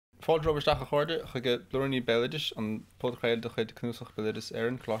Folklore bestaach a chuirde chuige Blúiríní Béaloidis an podcast de chuid cnúsach Béaloidis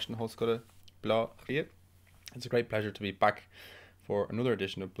Éireann Cláiste na Hoscoile Blúiríní. It's a great pleasure to be back for another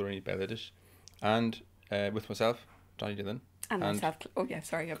edition of Blúiríní Béaloidis, and with myself, Jonny Dillon. And myself. Oh yeah,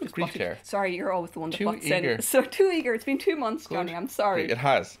 sorry. Claire. Sorry, you're always the one that Too butts eager. in. So too eager. It's been 2 months, Good. Jonny. I'm sorry. It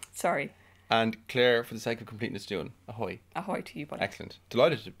has. Sorry. And Claire, for the sake of completeness, doing ahoy. Ahoy to you, buddy. Excellent.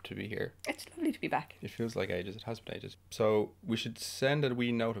 Delighted to be here. It's lovely to be back. It feels like ages. It has been ages. So we should send a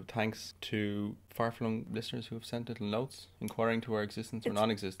wee note of thanks to far-flung listeners who have sent little notes inquiring to our existence or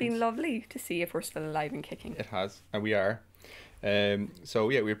non-existence. It's been lovely to see if we're still alive and kicking. It has, and we are. So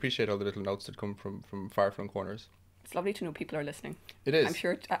yeah, we appreciate all the little notes that come from far-flung corners. It's lovely to know people are listening. It is. I'm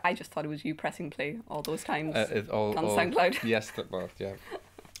sure. I just thought it was you pressing play all those times on all, SoundCloud. Yes, yeah.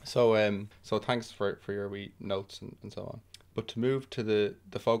 So thanks for your wee notes and so on. But to move to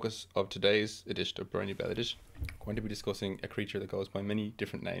the focus of today's edition of Blúiríní Béaloidis, we're going to be discussing a creature that goes by many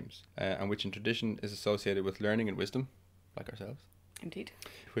different names, and which in tradition is associated with learning and wisdom, like ourselves. Indeed.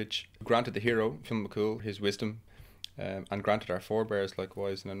 Which granted the hero, Fionn McCool, his wisdom, and granted our forebears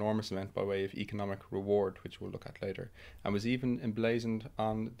likewise an enormous amount by way of economic reward, which we'll look at later, and was even emblazoned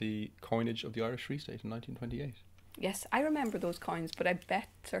on the coinage of the Irish Free State in 1928. Yes, I remember those coins, but I bet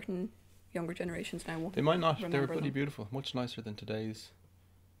certain younger generations now won't. They might not. They were bloody them. beautiful, much nicer than today's.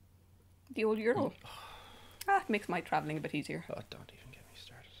 The old euro. It makes my travelling a bit easier. Oh, don't even get me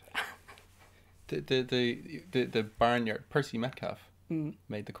started. the barnyard, Percy Metcalfe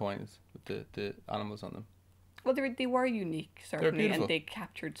made the coins with the animals on them. Well, they were unique, certainly, beautiful. and they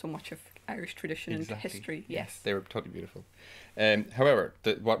captured so much of Irish tradition and history. Yes, they were totally beautiful. However,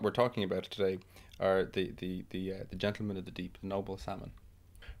 what we're talking about today are the gentlemen of the deep, the noble salmon.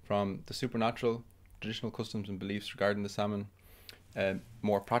 From the supernatural, traditional customs and beliefs regarding the salmon,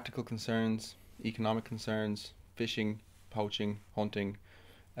 more practical concerns, economic concerns, fishing, poaching, hunting.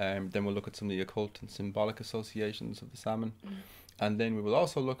 Then we'll look at some of the occult and symbolic associations of the salmon. And then we will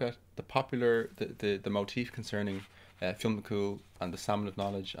also look at the popular, the motif concerning Fionn McCool and the Salmon of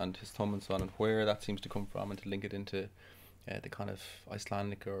Knowledge and his thumb and so on, and where that seems to come from, and to link it into the kind of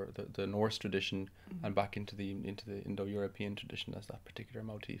Icelandic or the Norse tradition, and back into the Indo-European tradition as that particular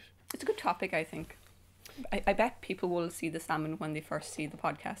motif. It's a good topic, I think. I bet people will see the salmon when they first see the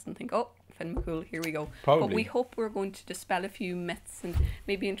podcast and think, oh, Fionn McCool, here we go. Probably. But we hope we're going to dispel a few myths and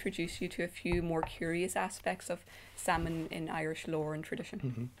maybe introduce you to a few more curious aspects of salmon in Irish lore and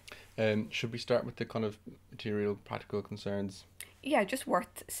tradition. Should we start with the kind of material, practical concerns? Yeah, just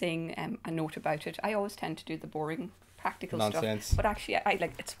worth saying a note about it. I always tend to do the boring practical nonsense stuff, but actually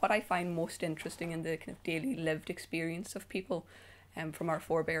it's what I find most interesting in the kind of daily lived experience of people from our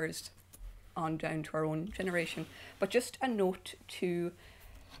forebears on down to our own generation. But just a note to,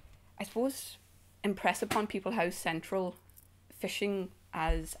 I suppose, impress upon people how central fishing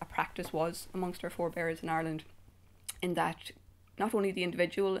as a practice was amongst our forebears in Ireland, in that not only the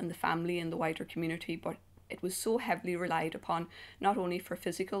individual and the family and the wider community, but it was so heavily relied upon, not only for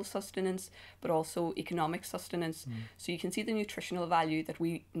physical sustenance, but also economic sustenance. So you can see the nutritional value that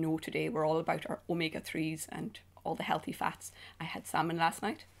we know today. We're all about our omega-3s and all the healthy fats. I had salmon last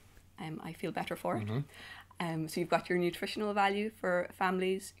night. I feel better for it. So you've got your nutritional value for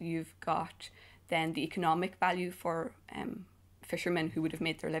families. You've got then the economic value for fishermen who would have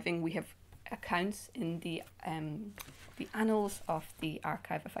made their living. We have accounts in the annals of the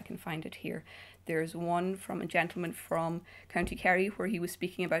archive, if I can find it here. There's one from a gentleman from County Kerry where he was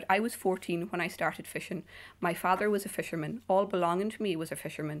speaking about, I was 14 when I started fishing. My father was a fisherman. All belonging to me was a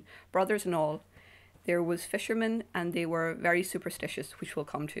fisherman. Brothers and all. There was fishermen and they were very superstitious, which we'll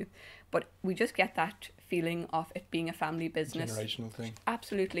come to. But we just get that feeling of it being a family business. Generational thing.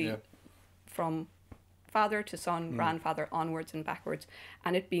 Absolutely. Yeah. From father to son, grandfather, onwards and backwards.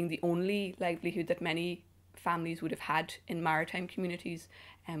 And it being the only livelihood that many families would have had in maritime communities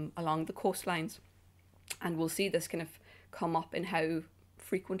along the coastlines. And we'll see this kind of come up in how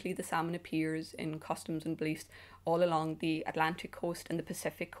frequently the salmon appears in customs and beliefs all along the Atlantic coast and the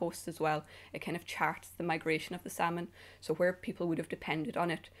Pacific coast as well. It kind of charts the migration of the salmon. So where people would have depended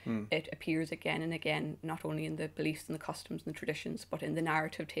on it, it appears again and again, not only in the beliefs and the customs and the traditions, but in the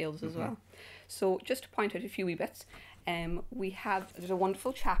narrative tales as well. So just to point out a few wee bits, there's a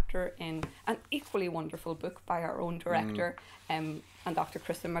wonderful chapter in an equally wonderful book by our own director and Dr.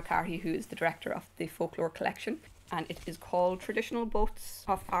 Kristen McCarthy, who is the director of the Folklore collection. And it is called Traditional Boats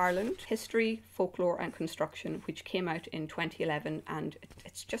of Ireland, History, Folklore and Construction, which came out in 2011. And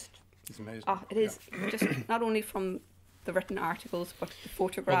it's amazing. It is just not only from the written articles, but the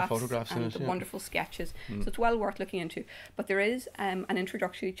photographs, and the wonderful sketches. So it's well worth looking into. But there is an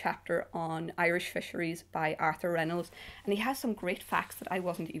introductory chapter on Irish fisheries by Arthur Reynolds, and he has some great facts that I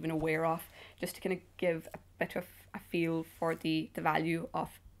wasn't even aware of, just to kind of give a bit of a feel for the value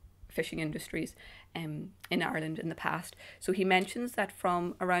of fishing industries in Ireland in the past. So he mentions that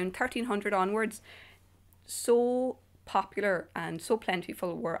from around 1300 onwards, so popular and so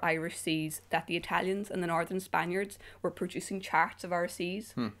plentiful were Irish seas that the Italians and the northern Spaniards were producing charts of our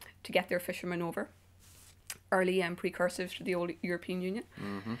seas to get their fishermen over. Early precursors to the old European Union.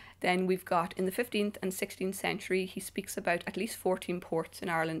 Then we've got in the 15th and 16th century, he speaks about at least 14 ports in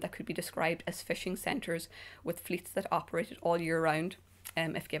Ireland that could be described as fishing centres with fleets that operated all year round,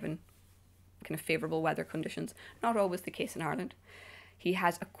 if given kind of favourable weather conditions. Not always the case in Ireland. He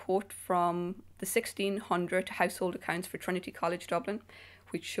has a quote from the 1600 household accounts for Trinity College Dublin,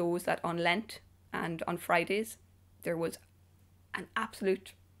 which shows that on Lent and on Fridays there was an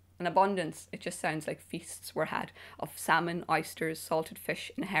abundance, it just sounds like feasts were had, of salmon, oysters, salted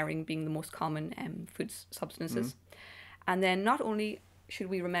fish and herring being the most common food substances. And then not only should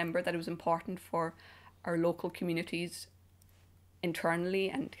we remember that it was important for our local communities internally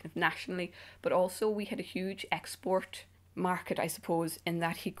and kind of nationally, but also we had a huge export market, I suppose, in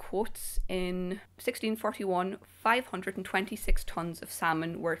that he quotes in 1641 526 tons of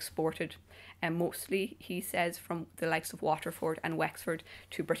salmon were exported, and mostly, he says, from the likes of Waterford and Wexford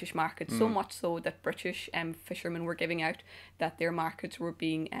to British markets, so much so that British fishermen were giving out that their markets were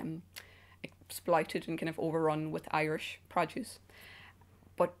being exploited and kind of overrun with Irish produce.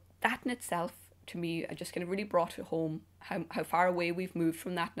 But that in itself, to me, I just kind of really brought it home how far away we've moved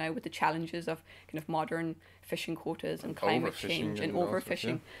from that now, with the challenges of kind of modern fishing quotas and climate change and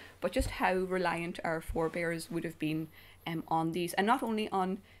overfishing, but just how reliant our forebears would have been on these. And not only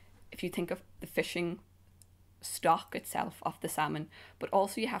on, if you think of the fishing stock itself of the salmon, but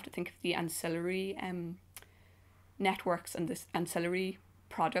also you have to think of the ancillary networks and the ancillary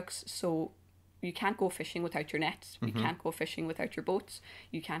products. So you can't go fishing without your nets. You can't go fishing without your boats.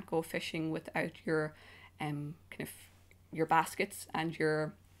 You can't go fishing without your kind of your baskets and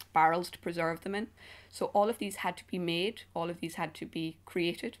your barrels to preserve them in. So all of these had to be made. All of these had to be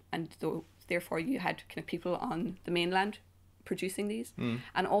created, and therefore you had kind of people on the mainland producing these.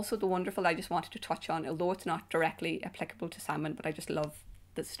 And also the wonderful, I just wanted to touch on, although it's not directly applicable to salmon, but I just love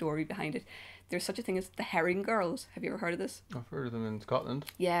the story behind it. There's such a thing as the herring girls. Have you ever heard of this? I've heard of them in Scotland.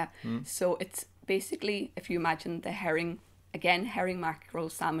 Yeah. So it's basically, if you imagine the herring, again, herring, mackerel,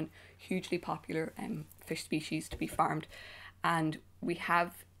 salmon, hugely popular fish species to be farmed. And we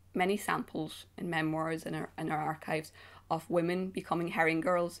have many samples in memoirs in our archives of women becoming herring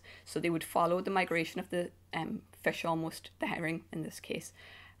girls. So they would follow the migration of the fish, almost the herring in this case,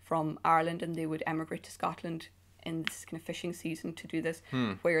 from Ireland, and they would emigrate to Scotland in this kind of fishing season to do this,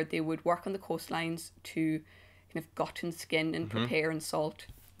 where they would work on the coastlines to kind of gut and skin and prepare and salt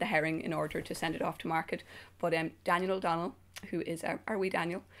the herring in order to send it off to market. But Daniel O'Donnell, who is our wee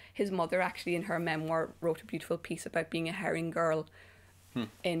Daniel, his mother actually in her memoir wrote a beautiful piece about being a herring girl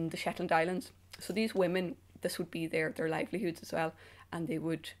in the Shetland Islands. So these women, this would be their livelihoods as well, and they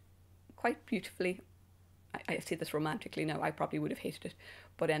would quite beautifully, I say this romantically now, I probably would have hated it,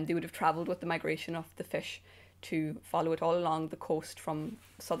 but they would have travelled with the migration of the fish to follow it all along the coast from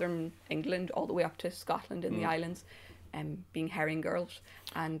southern England all the way up to Scotland in the islands, being herring girls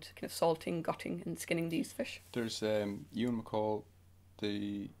and kind of salting, gutting and skinning these fish. There's Ewan McCall,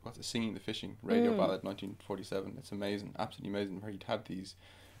 Singing the Fishing radio ballad 1947. It's amazing, absolutely amazing, where he'd had these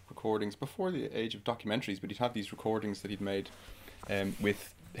recordings before the age of documentaries, but he'd have these recordings that he'd made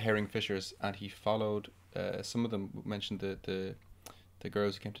with herring fishers, and he followed some of them mentioned the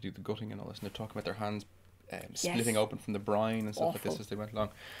girls who came to do the gutting and all this, and they're talking about their hands splitting open from the brine and stuff like this as they went along.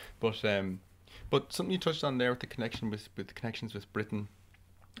 But something you touched on there with the connection with the connections with Britain,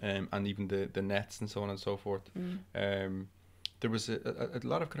 and even the nets and so on and so forth. There was a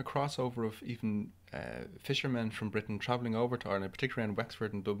lot of kind of crossover of even fishermen from Britain travelling over to Ireland, particularly around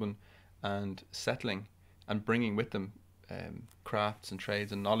Wexford and Dublin, and settling and bringing with them crafts and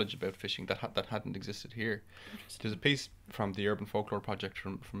trades and knowledge about fishing that hadn't existed here. There's a piece from the Urban Folklore project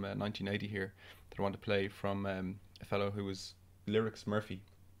from 1980 here that I want to play from a fellow who was Lyrics Murphy.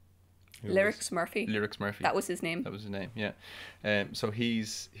 Lyrics Murphy. That was his name. Yeah. So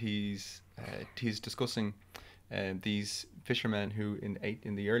he's discussing these fishermen who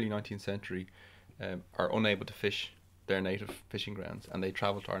in the early 19th century are unable to fish their native fishing grounds, and they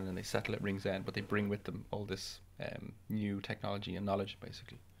travel to Ireland and they settle at Ringsend, but they bring with them all this new technology and knowledge,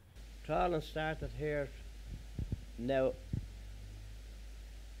 basically. Trawling started here now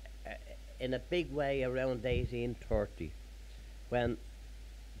in a big way around 1830, when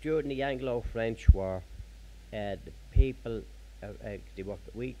during the Anglo-French War, the people,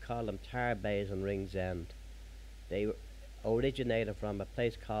 we call them tar bays and Rings End. They originated from a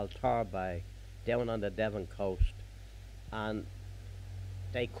place called Torbay, down on the Devon coast, and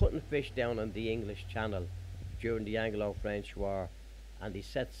they couldn't fish down on the English Channel during the Anglo-French War, and they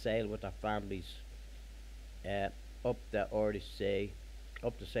set sail with their families up the Irish Sea,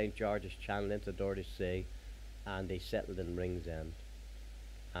 up the St. George's Channel into the Irish Sea, and they settled in Rings End.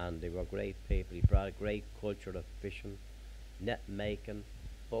 And they were great people. He brought a great culture of fishing, net making,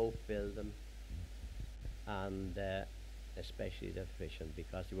 boat building, and especially the fishing,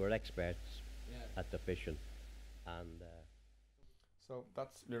 because they were experts at the fishing. And so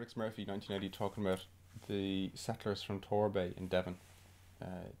that's Lyrics Murphy, 1980, talking about the settlers from Torbay in Devon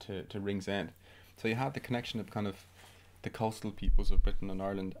to Rings End. So you had the connection of kind of the coastal peoples of Britain and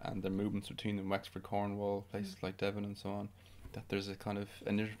Ireland and the movements between them, Wexford, Cornwall, places like Devon and so on. That there's a kind of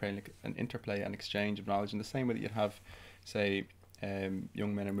an interplay and exchange of knowledge in the same way that you'd have, say,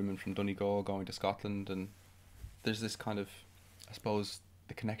 young men and women from Donegal going to Scotland, and there's this kind of, I suppose,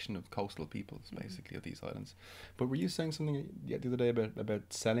 the connection of coastal peoples, basically, of these islands. But were you saying something the other day about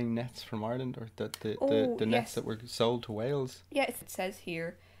selling nets from Ireland, or that the nets that were sold to Wales? Yes, it says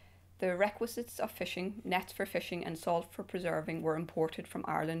here, the requisites of fishing, nets for fishing and salt for preserving, were imported from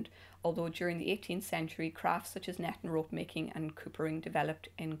Ireland, although during the 18th century, crafts such as net and rope making and coopering developed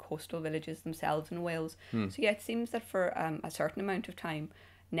in coastal villages themselves in Wales. So yeah, it seems that for a certain amount of time,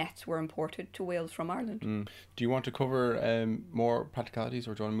 nets were imported to Wales from Ireland. Do you want to cover more practicalities,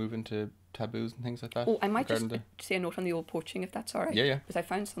 or do you want to move into taboos and things like that? Oh, I might just say a note on the old poaching, if that's all right. Yeah. Because I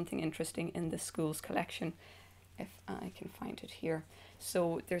found something interesting in the school's collection, if I can find it here.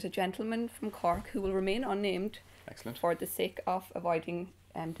 So there's a gentleman from Cork who will remain unnamed. Excellent. For the sake of avoiding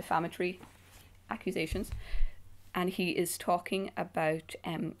defamatory accusations. And he is talking about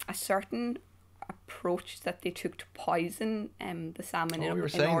a certain approach that they took to poison the salmon in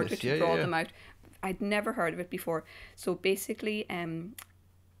order to draw them out. I'd never heard of it before. So basically,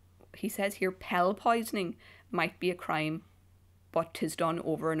 he says here, pell poisoning might be a crime, but 'tis done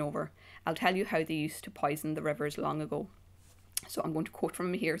over and over. I'll tell you how they used to poison the rivers long ago. So I'm going to quote from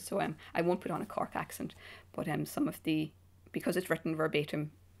him here. So I won't put on a Cork accent, but because it's written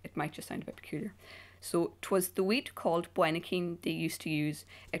verbatim, it might just sound a bit peculiar. So 'twas the wheat called Buenachine they used to use.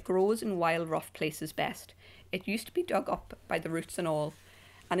 It grows in wild, rough places best. It used to be dug up by the roots and all,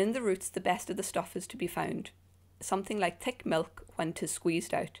 and in the roots the best of the stuff is to be found. Something like thick milk when 'tis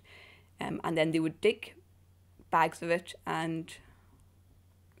squeezed out, and then they would dig bags of it and.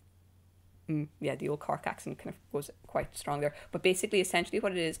 The old Cork accent kind of goes quite strong there. But basically, essentially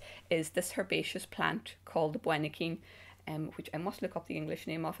what it is this herbaceous plant called the Buenachine, which I must look up the English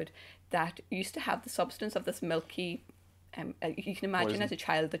name of it, that used to have the substance of this milky, you can imagine poison. As a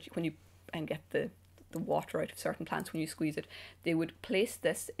child that when you get the water out of certain plants, when you squeeze it, they would place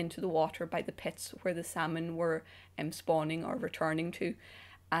this into the water by the pits where the salmon were spawning or returning to,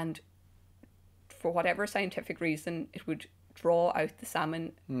 and for whatever scientific reason, it would draw out the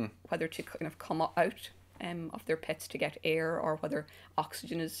salmon, whether to kind of come out of their pits to get air, or whether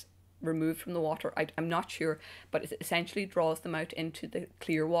oxygen is removed from the water. I'm not sure, but it essentially draws them out into the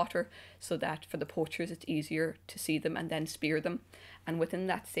clear water, so that for the poachers it's easier to see them and then spear them. And within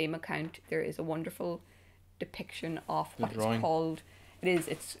that same account there is a wonderful depiction of what it's called.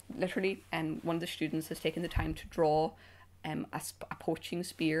 It's literally, one of the students has taken the time to draw a poaching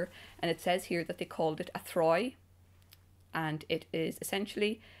spear, and it says here that they called it a throy. And it is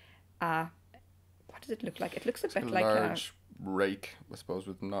essentially what does it look like? It looks a bit like a large rake, I suppose,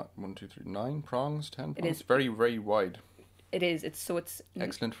 with 9 prongs, 10 prongs. It is very, very wide. It is. It's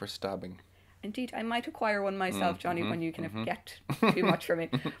excellent for stabbing. Indeed, I might acquire one myself, Johnny, when you kind of get too much for me.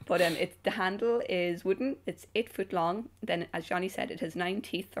 But the handle is wooden. It's 8 foot long. Then, as Johnny said, it has 9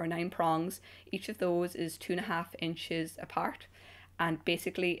 teeth or 9 prongs. Each of those is 2.5 inches apart, and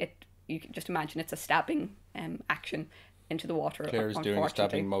basically, you can just imagine it's a stabbing action into the water. Claire's doing a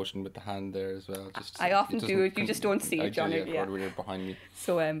stabbing motion with the hand there as well. I often do it. You just don't see it, Johnny. Yeah, when you're behind me.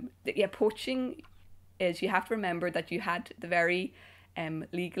 So poaching is, you have to remember that you had the very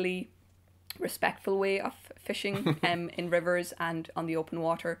legally respectful way of fishing in rivers and on the open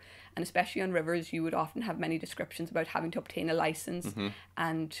water, and especially on rivers you would often have many descriptions about having to obtain a license,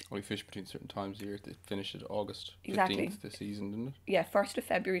 and we fish between certain times of year. They finished at August 15th exactly. this season, didn't it? Yeah, 1st of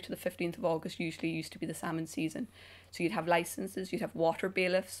February to the 15th of August usually used to be the salmon season. So you'd have licenses, you'd have water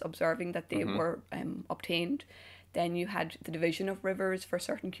bailiffs observing that they were obtained. Then you had the division of rivers for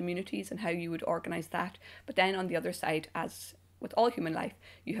certain communities and how you would organise that. But then on the other side, as with all human life,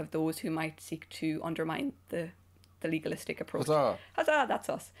 you have those who might seek to undermine the legalistic approach. Huzzah! Huzzah, that's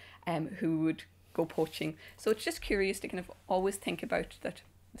us. Who would go poaching. So it's just curious to kind of always think about that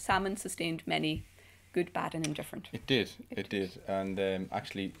salmon sustained many, good, bad and indifferent. It did. And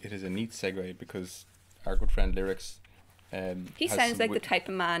actually it is a neat segue because our good friend Lyrics he sounds like the type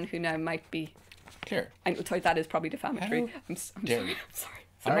of man who now might be Claire. I'm sorry, that is probably defamatory. I'm sorry.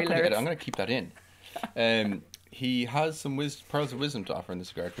 Sorry, Lyrics. I'm going to keep that in. He has some pearls of wisdom to offer in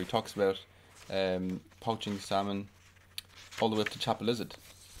this regard. Where he talks about poaching salmon all the way up to Chapelizod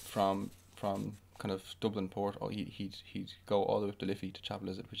from kind of Dublin port. Or he'd go all the way up to Liffey to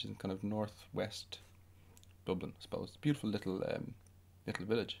Chapelizod, which is in kind of northwest Dublin, I suppose. Beautiful little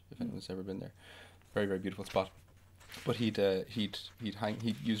village. If anyone's ever been there, very very beautiful spot. But he'd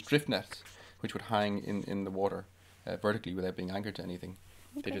use drift nets, which would hang in the water vertically without being anchored to anything.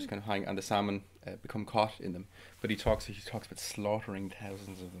 Okay. They just kind of hang, and the salmon become caught in them. But he talks about slaughtering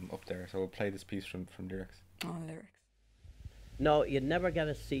thousands of them up there. So we'll play this piece from Lyrics. Oh, Lyrics. No, you'd never get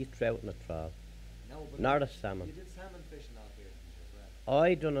a sea trout in a trough. No, but not a salmon. You did salmon fishing out here as well.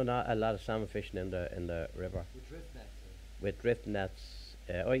 I done a lot of salmon fishing in the river. With drift nets. With drift nets.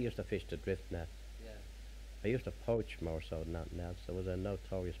 I used to fish the drift net. Yeah. I used to poach more so than anything else. I was a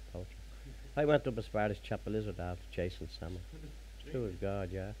notorious poacher. I went up as far as Chapelizod after chasing salmon. True as God,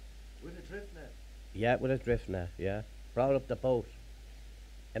 yeah. With a drift net? Yeah, with a drift net, yeah. Brought up the boat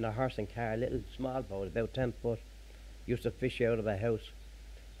in a horse and car, a little small boat, about 10 foot. Used to fish out of a house.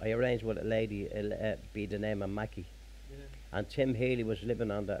 I arranged with a lady, be the name of Mackie. Yeah. And Tim Healy was living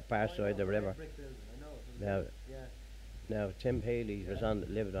on the far side of the river. Brick building, I Now, know. Yeah. now Tim Healy was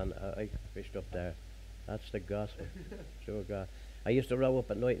lived on. I fished up there. That's the gospel. Sure God. I used to row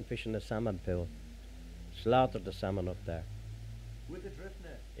up at night and fish in the salmon pool. Slaughtered the salmon up there. With the drift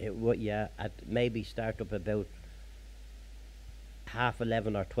net? It would, yeah. At maybe start up about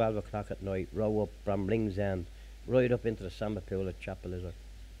 11:30 or 12 o'clock at night. Row up from Rings End, right up into the salmon pool at Chapelizod.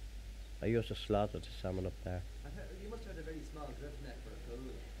 I used to slaughter the salmon up there. You must have had a very small drift net for a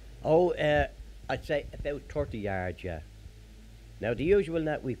pool. Oh, I'd say about 30 yards, yeah. Now the usual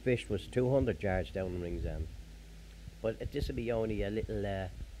net we fished was 200 yards down in Rings End. But this would be only a little,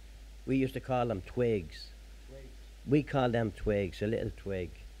 we used to call them twigs. Twigs? We call them twigs, a little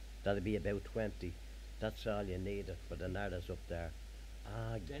twig. That'd be about 20. That's all you needed for the narrows up there.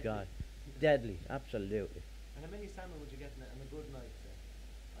 Ah, Deadly. God. Deadly, absolutely. And how many salmon would you get on a good night,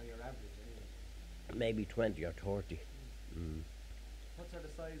 say? On your average, anyway? Maybe 20 or 30. Mm. What sort of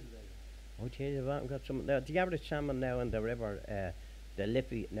size are they? Oh, geez, I've got some. Now, the average salmon now in the river, the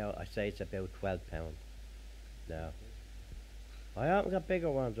Liffey, now I say it's about 12 pounds. Now, I haven't got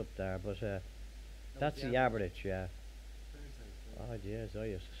bigger ones up there, but that's the average, yeah. Oh, yes, I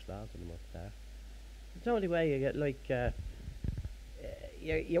used to slaughter them up there. It's the only way you get, like,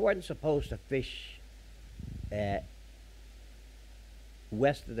 you weren't supposed to fish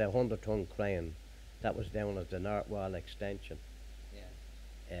west of the 100-ton crane. That was down at the North Wall extension.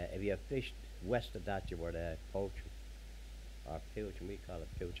 Yeah. If you fished west of that, you were poaching. Or poaching, we call it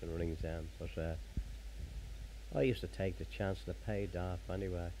poaching Rings End. But I used to take the chance and it paid off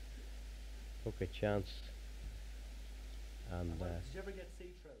anyway. Took a chance. And Did you ever get sea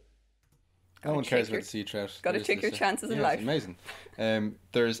trout? No one cares about the sea trout. Got to take your chances in life. It's amazing.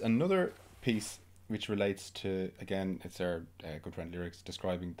 There's another piece which relates to, again, it's our good friend Lyrics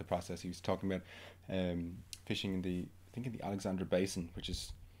describing the process. He was talking about fishing in the Alexandra Basin, which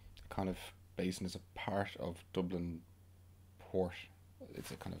is a kind of basin, is a part of Dublin port.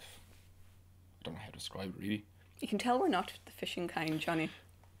 It's a kind of, I don't know how to describe it really. You can tell we're not the fishing kind, Jonny.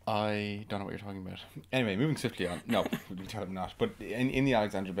 I don't know what you're talking about. Anyway, moving swiftly on. No, we can tell him not. But in the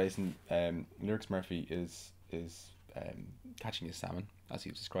Alexandra Basin, Lyrics Murphy is catching his salmon, as he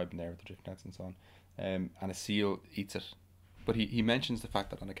was describing there with the drift nets and so on, and a seal eats it. But he mentions the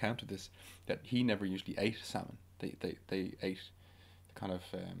fact that on account of this, that he never usually ate salmon. They ate the kind of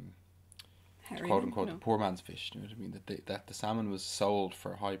quote unquote the poor man's fish. You know what I mean? That the salmon was sold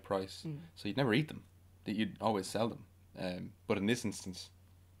for a high price, so you'd never eat them. That you'd always sell them. But in this instance,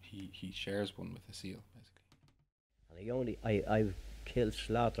 he shares one with the seal, basically. And I've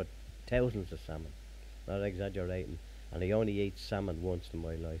slaughtered thousands of salmon, not exaggerating, and I only ate salmon once in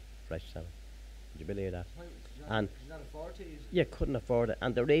my life, fresh salmon. Would you believe that? And could you not afford to eat it? you couldn't afford it,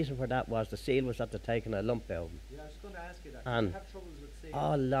 and the reason for that was the seal was after taking a lump out of him. Yeah, I was going to ask you that. And Did you have troubles with seals?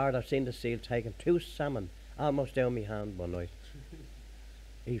 oh Lord, I've seen the seal taking 2 salmon almost down my hand one night.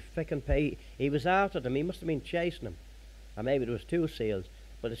 He frickin' he was after them, he must have been chasing them, or maybe there was 2 seals,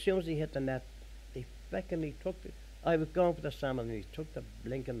 but as soon as he hit the net, he took it. I was going for the salmon and he took the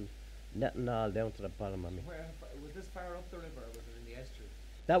blinking netting all down to the bottom of me. Was this far up the river or was it in the estuary?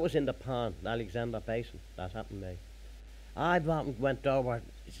 That was in the pond, Alexander Basin. That happened to me. I've often went over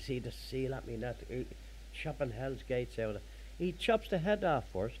to see the seal at me net, chopping hell's gates out of it. He chops the head off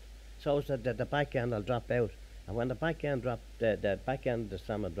first, so that the back end will drop out. And when the back end the back end of the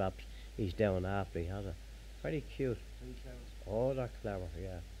salmon drops, he's down after he has it. Very cute. Very clever. Oh, they're clever,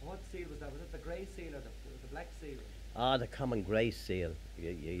 yeah. And what seal was that? Was it the grey seal or the black seal? Ah, the common grey seal.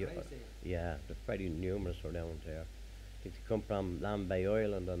 Grey seal. Yeah, they're very numerous around here. They come from Lambay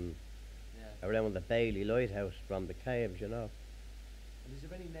Island and around the Bailey Lighthouse from the caves, you know. And is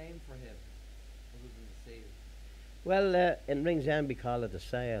there any name for him other than the seal? Well, in Ringsend we call it the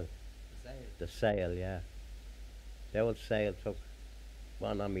sail. The sail? The sail, yeah. The old sail took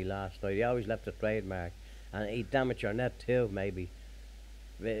one on me last night. He always left a trademark. And he'd damage your net too, maybe.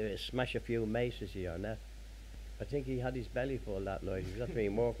 Smash a few maces of your net. I think he had his belly full that night. He was actually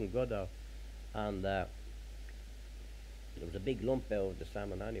working good though. And there was a big lump out of the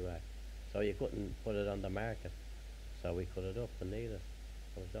salmon anyway. So you couldn't put it on the market. So we cut it up and eat it.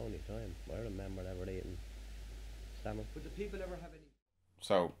 It was the only time I remember ever eating salmon. Would the people ever have any?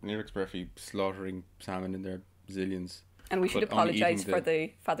 So, Near Expertly slaughtering salmon in their zillions. And we should but only apologise eating for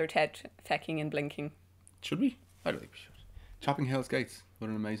the Father Ted fecking and blinking. Should we? I don't think we should. Chopping Hell's Gates. What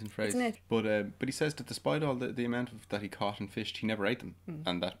an amazing phrase. Isn't it? But he says that despite all the amount of that he caught and fished, he never ate them.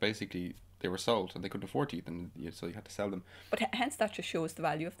 And that basically they were sold and they couldn't afford to eat them, so he had to sell them. But hence that just shows the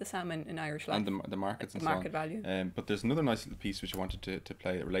value of the salmon in Irish life. And the markets and the market so on. value. But there's another nice little piece which I wanted to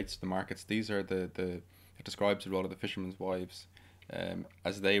play that relates to the markets. These are it describes the role of the fishermen's wives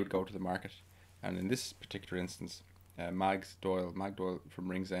as they would go to the market. And in this particular instance, Mag Doyle from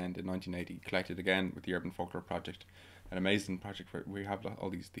Ringsend in 1980 collected again with the Urban Folklore Project, an amazing project where we have all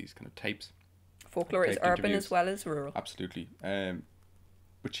these kind of tapes. Folklore is taped urban interviews. as well as rural. Absolutely.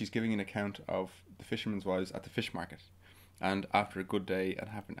 But she's giving an account of the fishermen's wives at the fish market, and after a good day and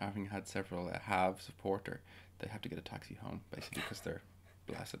having had several halves of porter, they have to get a taxi home basically because they're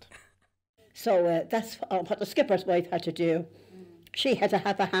blasted. So that's what the skipper's wife had to do. She had to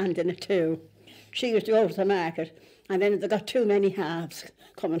have a hand in it too. She used to go to the market, and then if they got too many halves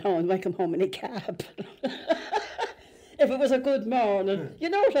coming home, they come home in a cab. If it was a good morning, you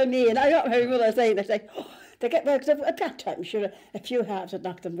know what I mean? I don't know what I'm saying. They say, oh, they get back at that time. Sure, a few halves had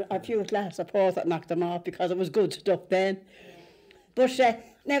knocked them, a few glasses of port that knocked them off because it was good stuff then. But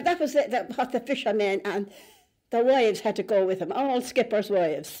now that was what the fishermen and the wives had to go with them. All skippers'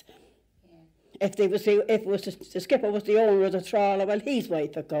 wives. If the skipper was the owner of the trawler, well, his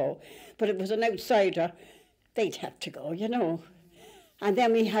wife would go. But if it was an outsider, they'd have to go, you know. And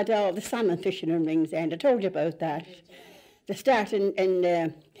then we had all the salmon fishing in Ringsend. I told you about that. They start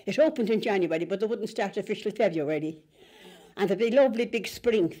it opened in January, but they wouldn't start to fish till February. And there'd be lovely big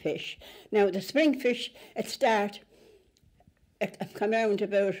spring fish. Now, the spring fish, it come around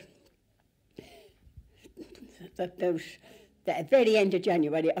about the very end of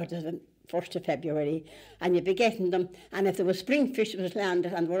January or the 1st of February, and you'd be getting them. And if there was spring fish that was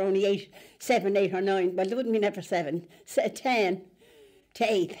landed and were only 7, 8 or 9, well, they wouldn't be never 7, 10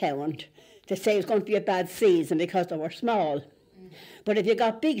 to 8 pound to say it was going to be a bad season because they were small. But if you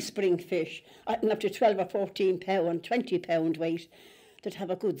got big spring fish, up to 12 or 14 pound, 20 pound weight, they'd have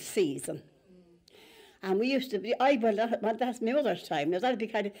a good season. And we used to be, that's my mother's time. Now that'd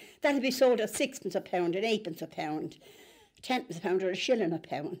be sold at 6pence a pound and 8pence a pound, 10pence a pound or a shilling a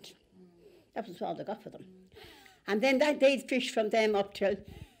pound. That was all they got for them. And then they'd fish from them up till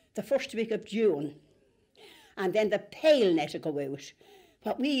the first week of June. And then the pale net would go out.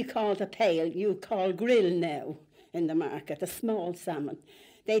 What we call the pale, you call grill now in the market, the small salmon.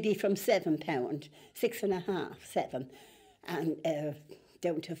 They'd be from £7, 6.5, 7, and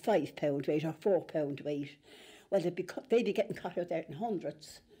down to £5 weight or £4 weight. Well, they'd be getting caught out there in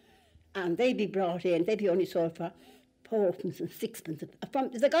hundreds. And they'd be brought in, they'd be only sold for 4pence and 6pence.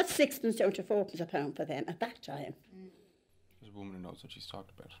 They got 6pence down to 4pence a pound for them at that time. There's a woman who knows what she's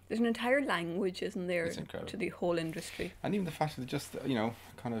talking about. There's an entire language, isn't there, to the whole industry. And even the fact that just,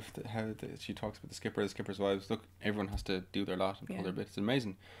 kind of she talks about the skipper's wives. Look, everyone has to do their lot and pull their bit. It's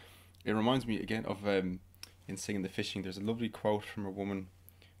amazing. It reminds me again of in Singing the Fishing, there's a lovely quote from a woman.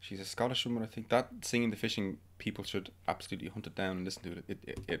 She's a Scottish woman, I think. That Singing the Fishing, people should absolutely hunt it down and listen to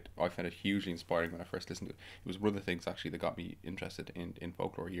it. I found it hugely inspiring when I first listened to it. It was one of the things actually that got me interested in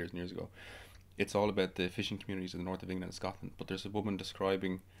folklore years and years ago. It's all about the fishing communities in the north of England and Scotland, but there's a woman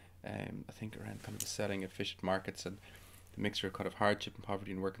describing, I think, around kind of the setting of fish at markets and the mixture of kind of hardship and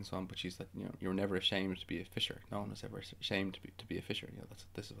poverty and work and so on. But she's that you're never ashamed to be a fisher. No one is ever ashamed to be a fisher.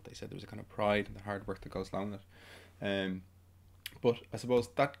 This is what they said. There's a kind of pride in the hard work that goes along with it. But I suppose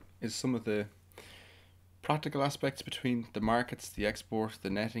that is some of the practical aspects between the markets, the export, the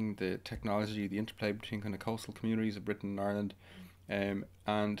netting, the technology, the interplay between kind of coastal communities of Britain and Ireland,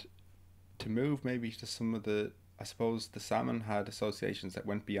 and to move maybe to some of the, I suppose the salmon had associations that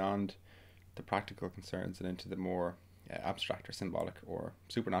went beyond the practical concerns and into the more abstract or symbolic or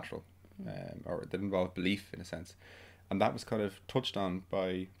supernatural, or that involved belief in a sense. And that was kind of touched on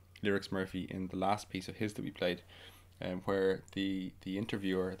by Lyrics Murphy in the last piece of his that we played, where the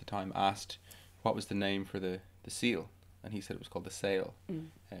interviewer at the time asked what was the name for the seal, and he said it was called the sail,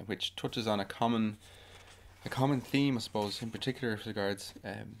 which touches on a common theme, I suppose, in particular as regards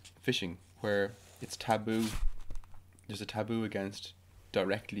fishing, where it's taboo. There's a taboo against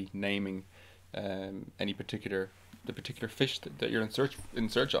directly naming the particular fish that you're in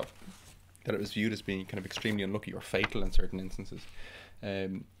search of, that it was viewed as being kind of extremely unlucky or fatal in certain instances.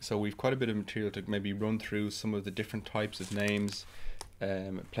 So we've quite a bit of material to maybe run through some of the different types of names,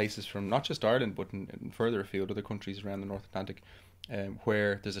 places from not just Ireland but in further afield, other countries around the North Atlantic,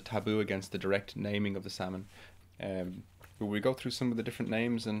 where there's a taboo against the direct naming of the salmon. Will we go through some of the different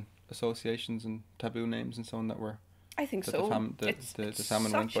names and associations and taboo names and so on that were? I think that so. The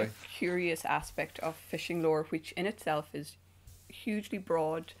salmon went by. Such a curious aspect of fishing lore, which in itself is hugely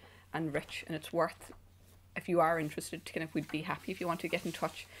broad and rich, and it's worth, if you are interested, to kind of, we'd be happy if you want to get in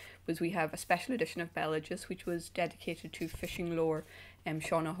touch, because we have a special edition of Béaloidis which was dedicated to fishing lore,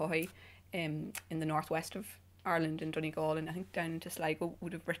 Sean in the northwest of Ireland, in Donegal, and I think down into Sligo,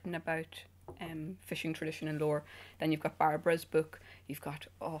 would have written about fishing tradition and lore. Then you've got Barbara's book, you've got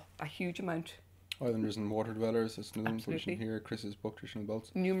a huge amount. Islanders and Water Dwellers, there's another Absolutely. here. Chris's book, Traditional Boats.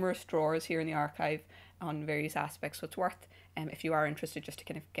 Numerous drawers here in the archive on various aspects, so it's worth, if you are interested, just to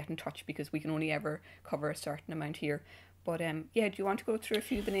kind of get in touch, because we can only ever cover a certain amount here. But do you want to go through a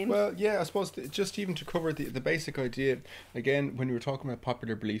few of the names? Well, yeah, I suppose just even to cover the basic idea, again, when you were talking about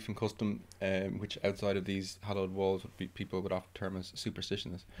popular belief and custom, which outside of these hallowed walls people would often term as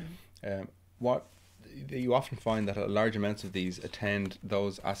superstitious, what you often find that large amounts of these attend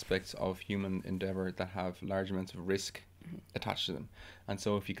those aspects of human endeavour that have large amounts of risk attached to them. And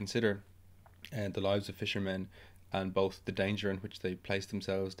so if you consider the lives of fishermen and both the danger in which they place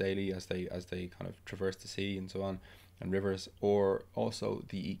themselves daily as they kind of traverse the sea and so on, and rivers, or also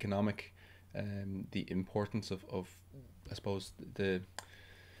the economic, the importance of I suppose the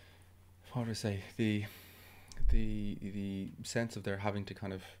sense of their having to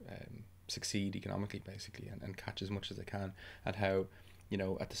kind of succeed economically, basically, and catch as much as they can, and how, you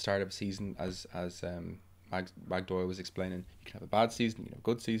know, at the start of a season, as Mag Doyle was explaining, you can have a bad season, you know, a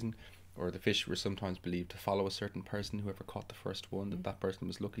good season, or the fish were sometimes believed to follow a certain person. Whoever caught the first one, that person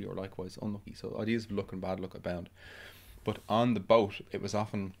was lucky, or likewise unlucky. So ideas of luck and bad luck abound. But on the boat, it was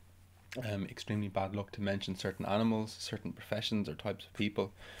often extremely bad luck to mention certain animals, certain professions or types of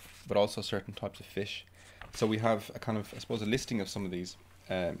people, but also certain types of fish. So we have a kind of, I suppose, a listing of some of these.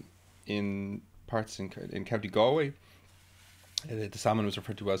 In parts in County Galway, the salmon was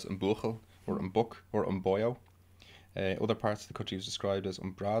referred to as umbuchel, or umbuk, or umboyo. Other parts of the country was described as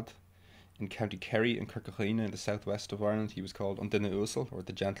umbrad. In County Kerry and Kirkcalina in the southwest of Ireland, he was called Undina Usul, or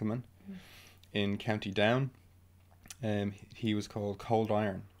the gentleman. In County Down, he was called Cold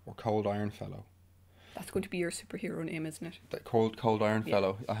Iron, or Cold Iron Fellow. That's going to be your superhero name, isn't it? That Cold Iron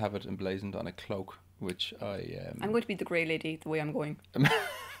Fellow, I have it emblazoned on a cloak, which I'm going to be the Grey Lady, the way I'm going.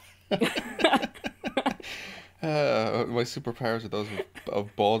 My superpowers are those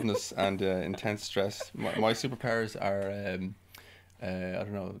of baldness and intense stress. My superpowers are I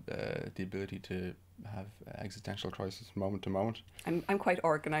don't know, the ability to have existential crisis moment to moment. I'm quite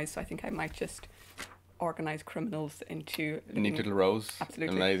organised, so I think I might just organise criminals into Neat little rows.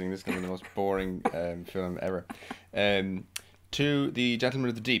 Absolutely. Amazing. This is going to be the most boring film ever. To the Gentleman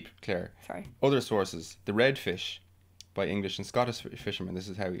of the Deep, Claire. Sorry. Other sources: the redfish, by English and Scottish fishermen. This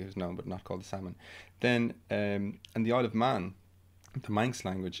is how he was known, but not called the salmon. Then, in the Isle of Man, the Manx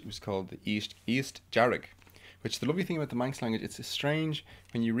language, it was called the East Jarrig, which, the lovely thing about the Manx language, it's a strange,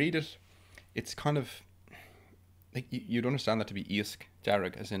 when you read it, it's kind of, like, you'd understand that to be East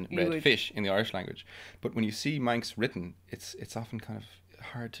Jarrig, as in red fish in the Irish language. But when you see Manx written, it's often kind of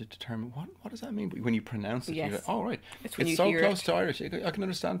hard to determine what does that mean. But when you pronounce it, Yes. you're like, oh right, It's so close to Irish. I can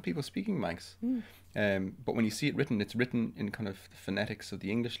understand people speaking Manx. But when you see it written, it's written in kind of the phonetics of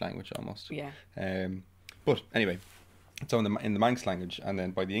the English language almost. Yeah. But anyway, so in the Manx language, and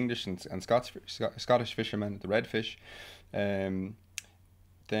then by the English and Scottish fishermen, the redfish.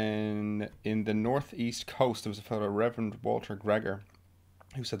 Then in the northeast coast, there was a fellow, Reverend Walter Gregor,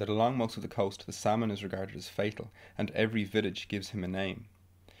 who said that along most of the coast, the salmon is regarded as fatal, and every village gives him a name.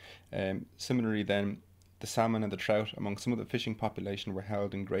 Similarly, then, the salmon and the trout among some of the fishing population were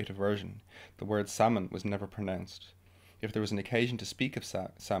held in great aversion. The word salmon was never pronounced. If there was an occasion to speak of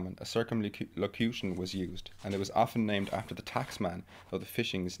salmon, a circumlocution was used, and it was often named after the taxman of the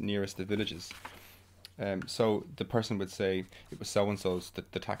fishings nearest the villages. So the person would say it was so-and-so's,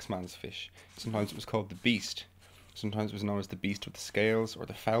 the taxman's fish. Sometimes it was called the beast. Sometimes it was known as the beast with the scales or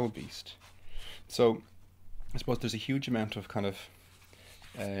the foul beast. So I suppose there's a huge amount of kind of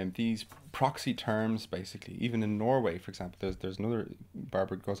these proxy terms, basically. Even in Norway, for example, there's another,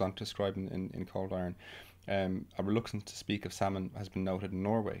 Barbara goes on to describe in Cold Iron, a reluctance to speak of salmon has been noted in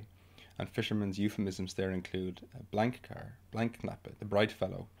Norway, and fishermen's euphemisms there include blankcar, blankknappe, the bright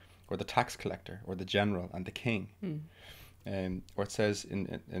fellow, or the tax collector, or the general, and the king. Or it says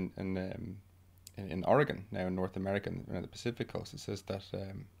in Oregon, now in North America, on the Pacific coast, it says that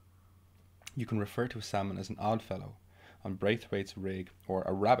you can refer to a salmon as an odd fellow on Braithwaite's rig, or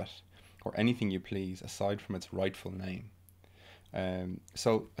a rabbit, or anything you please, aside from its rightful name.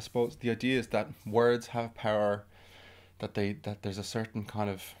 So I suppose the idea is that words have power, that there's a certain kind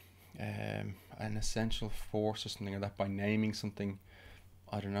of an essential force or something, or that by naming something,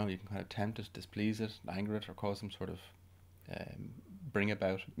 I don't know, you can kind of tempt it, displease it, anger it, or cause some sort of bring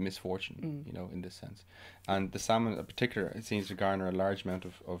about misfortune, you know, in this sense. And the salmon in particular, it seems to garner a large amount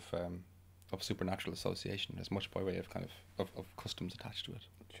of supernatural association, as much by way of kind of customs attached to it.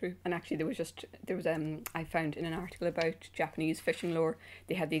 True. And actually there was I found in an article about Japanese fishing lore,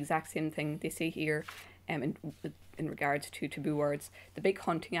 they had the exact same thing. They say here, in regards to taboo words, the big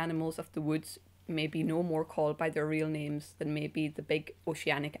hunting animals of the woods may be no more called by their real names than may be the big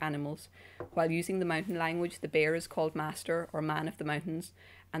oceanic animals. While using the mountain language, the bear is called master or man of the mountains,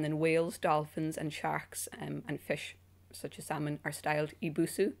 and then whales, dolphins and sharks and fish such as salmon are styled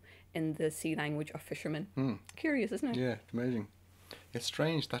ibusu in the sea language of fishermen. Curious, isn't it? Yeah, it's amazing. It's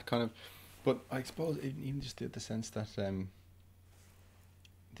strange, that kind of, but I suppose even just the sense that the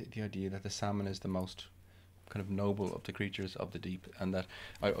idea that the salmon is the most kind of noble of the creatures of the deep, and that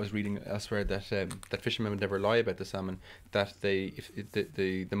I was reading elsewhere that that fishermen would never lie about the salmon, that the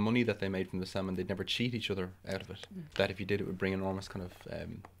money that they made from the salmon, they'd never cheat each other out of it. That if you did, it would bring enormous kind of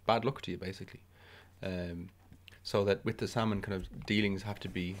bad luck to you, basically. So that with the salmon, kind of dealings have to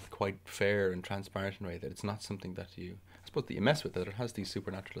be quite fair and transparent in a way that it's not something that you, I suppose, that you mess with, that it has these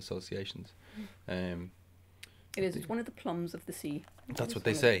supernatural associations. It is. It's one of the plums of the sea. That's what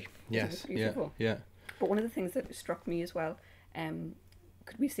they say. Yes. Yeah. Yeah. But one of the things that struck me as well,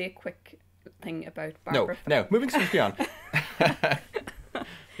 could we say a quick thing about Barbara? No. Moving swiftly on.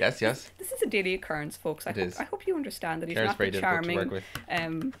 Yes. This is a daily occurrence, folks. I hope you understand that he's Claire's not the charming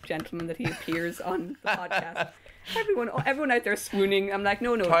gentleman that he appears on the podcast. Everyone out there swooning. I'm like,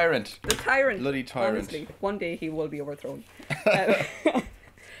 no. Tyrant. The tyrant. Bloody tyrant. Honestly, one day he will be overthrown.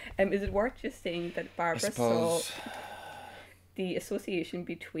 Is it worth just saying that Barbara saw the association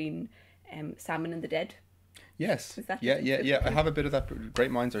between salmon and the dead? Yes. Is that yeah. I have a bit of that.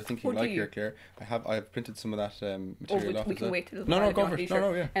 Great minds are thinking like you? here, Claire. I have printed some of that material off. We can wait till No, go for it.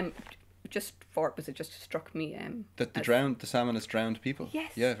 No, yeah. Just for it, because it just struck me. That the salmon has drowned people.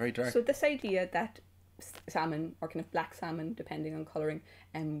 Yes. Yeah, very dark. So this idea that salmon, or kind of black salmon, depending on colouring,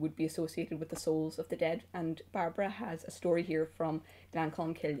 would be associated with the souls of the dead. And Barbara has a story here from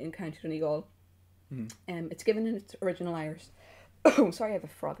Glencolmkill in County Donegal. It's given in its original Irish. Oh, sorry, I have a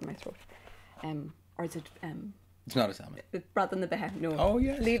frog in my throat. Or is it? It's not a salmon. Rather than the Beatha, no. Oh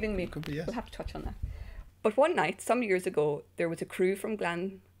yes. Leaving me. Could be, yes. We'll have to touch on that. But one night, some years ago, there was a crew from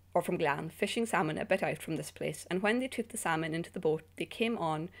Glan fishing salmon a bit out from this place. And when they took the salmon into the boat, they came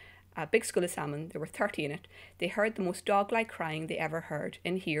on a big school of salmon. There were 30 in it. They heard the most dog-like crying they ever heard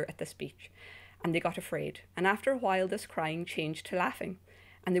in here at this beach, and they got afraid. And after a while, this crying changed to laughing.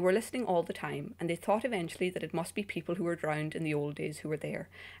 And they were listening all the time, and they thought eventually that it must be people who were drowned in the old days who were there.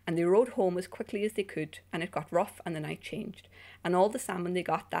 And they rowed home as quickly as they could, and it got rough and the night changed. And all the salmon they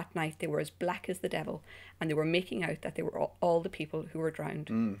got that night, they were as black as the devil, and they were making out that they were all the people who were drowned.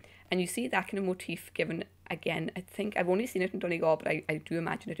 And you see that kind of motif given again. I think I've only seen it in Donegal, but I do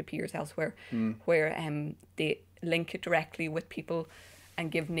imagine it appears elsewhere, where they link it directly with people and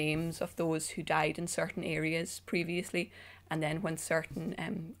give names of those who died in certain areas previously. And then when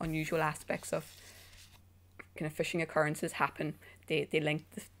certain unusual aspects of kind of fishing occurrences happen, they link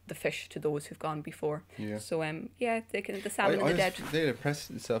the fish to those who've gone before. Yeah. So the salmon and the dead. They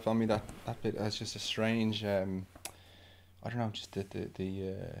impressed itself on me that bit as just a strange, I don't know, just the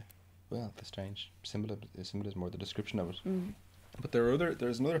strange symbolism or the description of it. But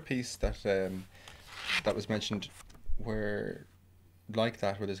there's another piece that was mentioned where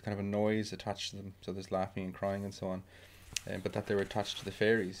there's kind of a noise attached to them, so there's laughing and crying and so on. But that they were attached to the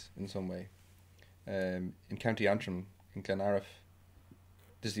fairies in some way. in County Antrim, in Glenariff.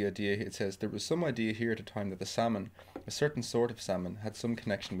 There's the idea, it says, there was some idea here at the time that the salmon, a certain sort of salmon, had some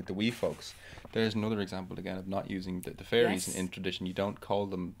connection with the wee folks. There's another example again of not using the fairies Yes. in tradition. You don't call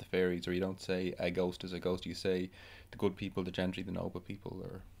them the fairies, or you don't say a ghost is a ghost. You say the good people, the gentry, the noble people,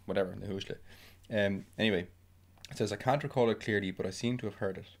 or whatever, the huisle. Anyway, it says, I can't recall it clearly, but I seem to have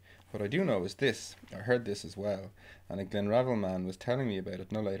heard it. What I do know is this, I heard this as well, and a Glenravel man was telling me about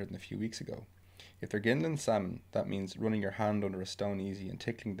it no later than a few weeks ago. If they're gindling salmon, that means running your hand under a stone easy and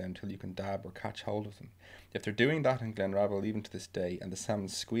tickling them till you can dab or catch hold of them. If they're doing that in Glenravel even to this day, and the salmon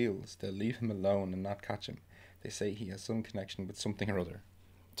squeals, they'll leave him alone and not catch him. They say he has some connection with something or other.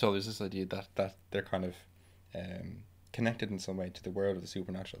 So there's this idea that they're kind of connected in some way to the world of the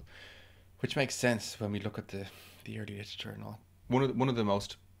supernatural, which makes sense when we look at the early literature and all. One of the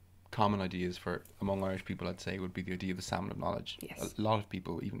most common ideas for among Irish people, I'd say, would be the idea of the Salmon of Knowledge. Yes. A lot of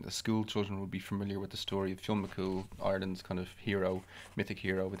people, even the school children, would be familiar with the story of Fionn McCool, Ireland's kind of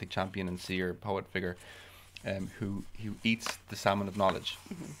mythic champion and seer, poet figure, who eats the Salmon of Knowledge.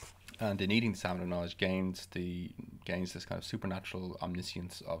 Mm-hmm. And in eating the Salmon of Knowledge gains this kind of supernatural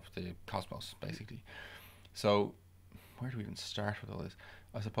omniscience of the cosmos, basically. So where do we even start with all this?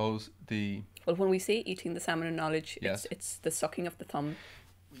 I suppose Well, when we say eating the Salmon of Knowledge, yes. it's the sucking of the thumb.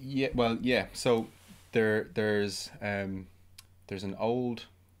 Yeah, well, yeah. So there's an old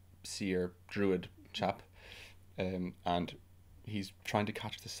seer druid chap, and he's trying to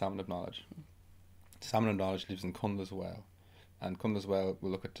catch the Salmon of Knowledge. The Salmon of Knowledge lives in Cunda's Well, and Cunda's Well,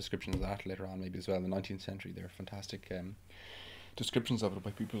 we'll look at descriptions of that later on, maybe as well. In the 19th century, there are fantastic descriptions of it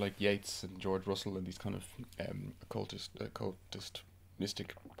by people like Yeats and George Russell and these kind of occultist,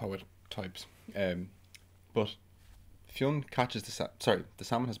 mystic poet types. But Fionn catches the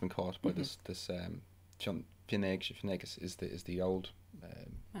salmon has been caught by this Fionn Finnegas is the old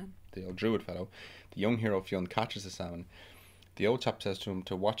druid fellow. The young hero Fionn catches the salmon. The old chap says to him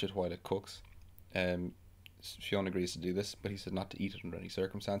to watch it while it cooks. Fionn agrees to do this, but he said not to eat it under any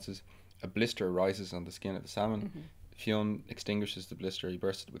circumstances. A blister arises on the skin of the salmon. Mm-hmm. Fionn extinguishes the blister. He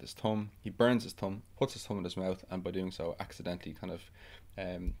bursts it with his thumb. He burns his thumb, puts his thumb in his mouth, and by doing so accidentally kind of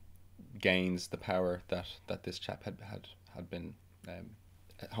gains the power that this chap had been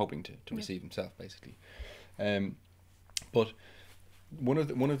hoping to receive himself, basically. But one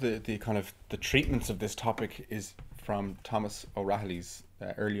of the kind of the treatments of this topic is from Thomas O'Rahilly's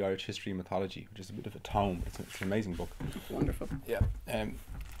Early Irish History and Mythology, which is a bit of a tome. It's an amazing book. It's wonderful. Yeah. You're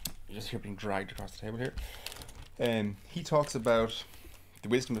just here being dragged across the table here. He talks about the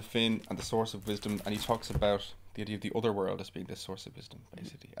wisdom of Finn and the source of wisdom, and he talks about the idea of the other world as being this source of wisdom,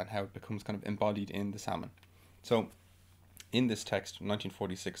 basically, and how it becomes kind of embodied in the salmon. So, in this text, in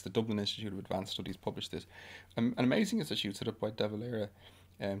 1946, the Dublin Institute of Advanced Studies published this. An amazing institute set up by De Valera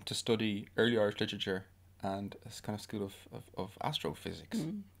to study early Irish literature and this kind of school of astrophysics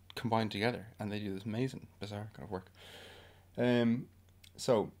combined together, and they do this amazing, bizarre kind of work.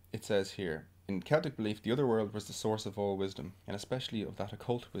 So, it says here, in Celtic belief, the other world was the source of all wisdom, and especially of that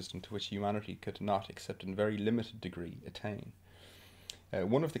occult wisdom to which humanity could not, except in very limited degree, attain.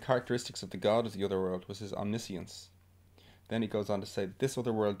 One of the characteristics of the god of the other world was his omniscience. Then he goes on to say that this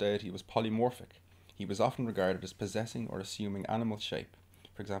otherworld deity was polymorphic. He was often regarded as possessing or assuming animal shape,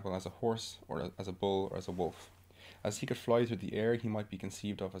 for example as a horse, or as a bull, or as a wolf. As he could fly through the air, he might be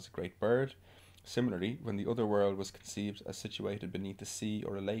conceived of as a great bird. Similarly, when the other world was conceived as situated beneath the sea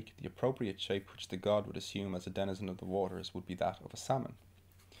or a lake, the appropriate shape which the god would assume as a denizen of the waters would be that of a salmon.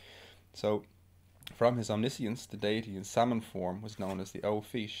 So, from his omniscience, the deity in salmon form was known as the Ó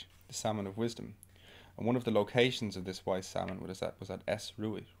Fish, the salmon of wisdom. And one of the locations of this wise salmon was at S.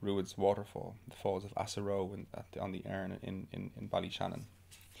 Ruid, Ruid's waterfall, the falls of Assaroe on the Erne in Ballyshannon.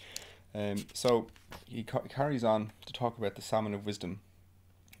 So he carries on to talk about the salmon of wisdom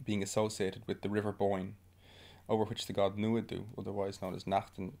being associated with the River Boyne, over which the god Nuadu, otherwise known as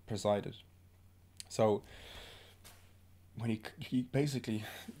Nachten, presided. So when he basically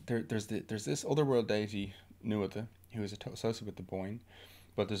there's this otherworld deity Nuada who is associated with the Boyne,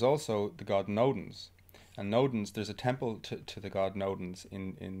 but there's also the god Nodens. And Nodens, there's a temple to the god Nodens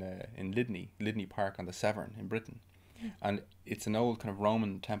in Lydney Park on the Severn in Britain. And it's an old kind of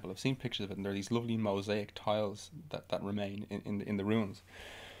Roman temple. I've seen pictures of it, and there are these lovely mosaic tiles that remain in the ruins.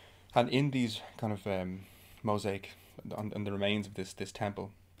 And in these kind of mosaic on the remains of this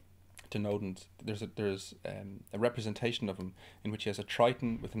temple to Nodens, there's a representation of him in which he has a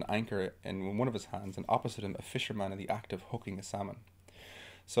triton with an anchor in one of his hands, and opposite him a fisherman in the act of hooking a salmon.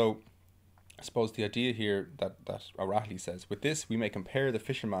 So I suppose the idea here that O'Rahilly says, with this we may compare the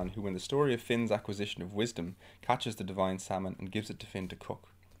fisherman who in the story of Finn's acquisition of wisdom catches the divine salmon and gives it to Finn to cook.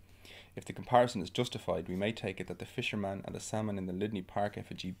 If the comparison is justified, we may take it that the fisherman and the salmon in the Lidney Park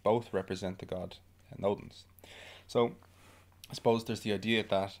effigy both represent the god Nodens. So, I suppose there's the idea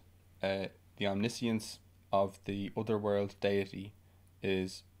that the omniscience of the otherworld deity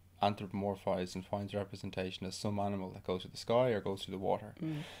is anthropomorphized and finds representation as some animal that goes to the sky or goes to the water,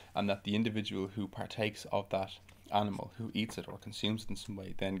 and that the individual who partakes of that animal, who eats it or consumes it in some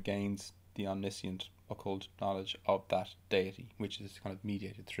way, then gains the omniscient occult knowledge of that deity, which is kind of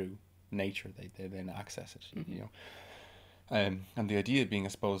mediated through nature. They then access it, you know. And the idea being, I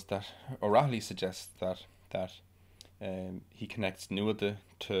suppose, that O'Reilly suggests that he connects Nuada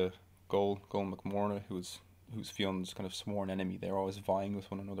to Gol MacMorna, who's Fionn's kind of sworn enemy. They're always vying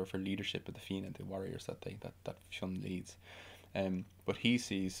with one another for leadership of the Fianna, the warriors that Fionn leads. But he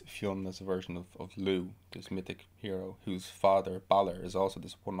sees Fionn as a version of Lugh, this mythic hero, whose father, Balor, is also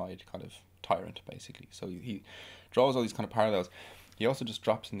this one-eyed kind of tyrant, basically. So he draws all these kind of parallels. He also just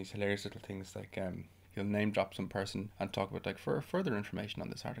drops in these hilarious little things like he'll name drop some person and talk about, like, for further information on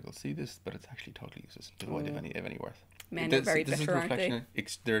this article, see this, but it's actually totally useless, devoid of any worth. Men are very bitter, aren't they?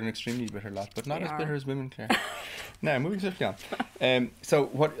 They're an extremely bitter lot, but not They as are. bitter as women, Claire. Now, moving swiftly on. So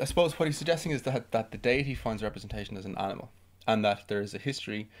what he's suggesting is that the deity finds representation as an animal, and that there is a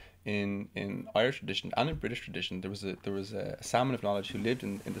history in Irish tradition and in British tradition. There was a Salmon of Knowledge who lived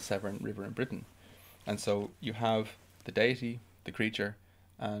in the Severn River in Britain, and so you have the deity, the creature,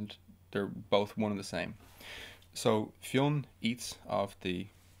 and they're both one and the same. So Fionn eats of the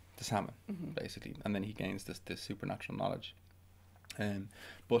salmon, basically, and then he gains this supernatural knowledge.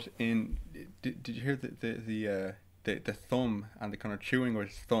 But did you hear the thumb and the kind of chewing with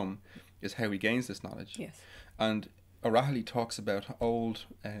his thumb is how he gains this knowledge? Yes. And O'Reilly talks about old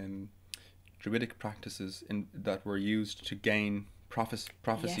druidic practices that were used to gain prophecy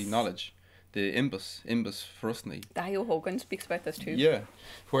Yes. knowledge. The imbus frusni. Dahio Hogan speaks about this too. Yeah,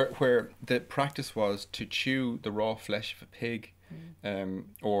 where the practice was to chew the raw flesh of a pig,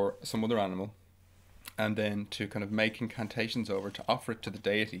 or some other animal, and then to kind of make incantations over to offer it to the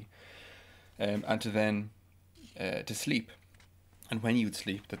deity, and to then to sleep, and when you would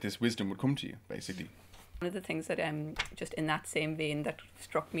sleep, that this wisdom would come to you, basically. One of the things that just in that same vein that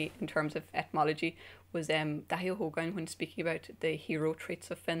struck me in terms of etymology was Dahio Hogan, when speaking about the hero traits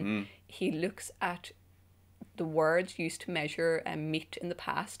of Finn, he looks at the words used to measure meat in the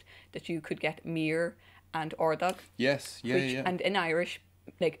past, that you could get mere and ordag. Yes, yeah. And in Irish,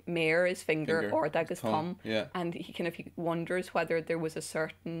 like, mere is finger. Ordag is thumb. Yeah. And he wonders whether there was a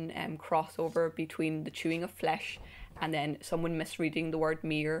certain crossover between the chewing of flesh and then someone misreading the word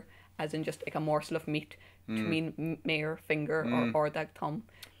mere as in just like a morsel of meat to mean mere finger or ordag thumb.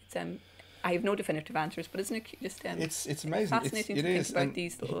 It's I have no definitive answers, but isn't it just it's amazing. fascinating to think about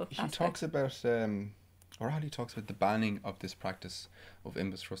these little he aspects. talks about O'Reilly talks about the banning of this practice of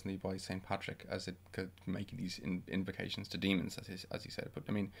imbus frusni by St. Patrick, as it could make these invocations to demons, as he said. But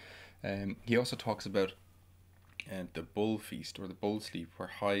I mean, he also talks about the bull feast or the bull sleep, where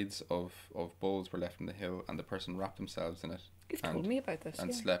hides of bulls were left in the hill and the person wrapped themselves in it. You've told me about this.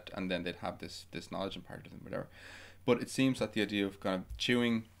 And yeah. slept, and then they'd have this knowledge imparted to them, whatever. But it seems that the idea of kind of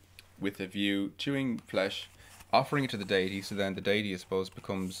chewing with a view, chewing flesh, offering it to the deity, so then the deity, I suppose,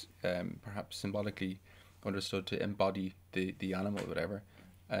 becomes perhaps symbolically understood to embody the animal, whatever,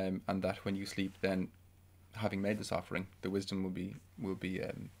 and that when you sleep, then having made this offering, the wisdom will be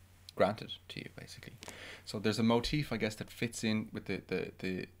granted to you, basically. So there's a motif, I guess, that fits in with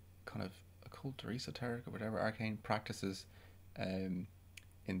the kind of occult or esoteric or whatever arcane practices, in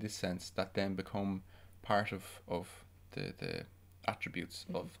this sense, that then become part of the attributes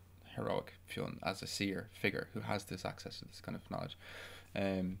of heroic Fionn as a seer figure who has this access to this kind of knowledge.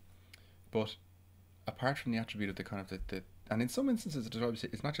 But apart from the attribute of the kind of the and in some instances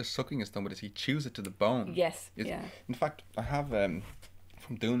it's not just sucking his thumb, but he chews it to the bone. Yes, yeah. In fact, I have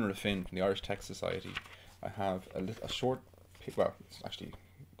from Dúnar Finn from the Irish Text Society, I have a short, well, it's actually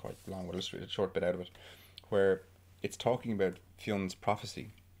quite long, but illustrated a short bit out of it, where it's talking about Fionn's prophecy,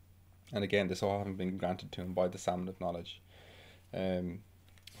 and again, this all having been granted to him by the Salmon of Knowledge,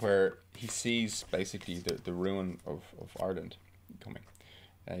 where he sees basically the ruin of Ireland coming.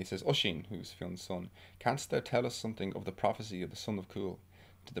 He says, Oisín, who's Fionn's son, canst thou tell us something of the prophecy of the son of Cool?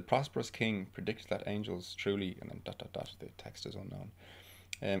 Did the prosperous king predict that angels truly, and then ... the text is unknown.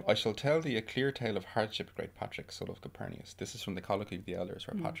 I shall tell thee a clear tale of hardship, great Patrick, son of Copernicus. This is from the Colloquy of the Elders,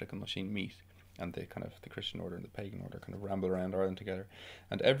 where Patrick and Oisín meet, and the kind of the Christian order and the pagan order kind of ramble around Ireland together.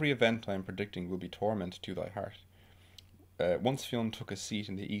 And every event I am predicting will be torment to thy heart. Once Fionn took a seat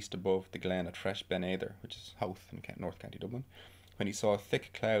in the east above the glen at Fresh Ben Aether, which is Howth in North County Dublin, when he saw a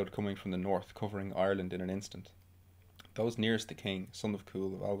thick cloud coming from the north covering Ireland in an instant. Those nearest the king, son of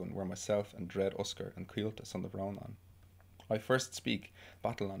Cool of Alban, were myself and dread Usker and Cuilta, son of Ronan. I first speak,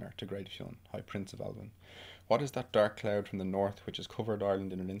 battle honour, to great Fionn, high prince of Alban. What is that dark cloud from the north which has covered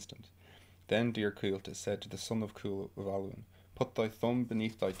Ireland in an instant? Then dear Cuilta said to the son of Cool of Alban, put thy thumb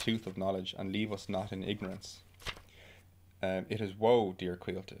beneath thy tooth of knowledge, and leave us not in ignorance. It is woe, dear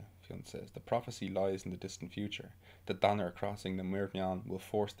Cuilta, Fionn says. The prophecy lies in the distant future. The Danner crossing the Muirnean will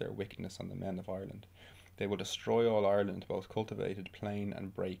force their wickedness on the men of Ireland. They will destroy all Ireland, both cultivated, plain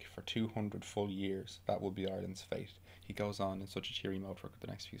and brake, for 200 full years. That will be Ireland's fate. He goes on in such a cheery mode for the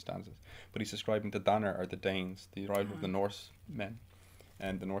next few stanzas. But he's describing the Danner, or the Danes, the arrival of the Norse men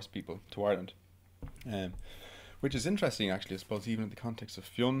and the Norse people to Ireland. Which is interesting, actually, I suppose, even in the context of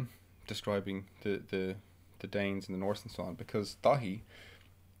Fionn describing the Danes and the Norse and so on, because Dahi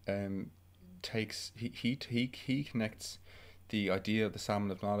he connects the idea of the Salmon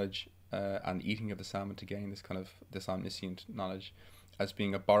of Knowledge and eating of the salmon to gain this omniscient knowledge as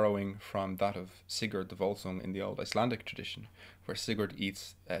being a borrowing from that of Sigurd the Volsung in the old Icelandic tradition, where Sigurd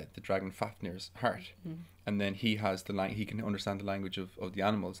eats the dragon Fafnir's heart, and then he can understand the language of the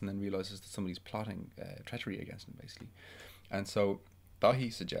animals, and then realizes that somebody's plotting treachery against him, basically. And so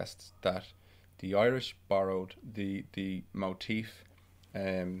Dahi suggests that the Irish borrowed the motif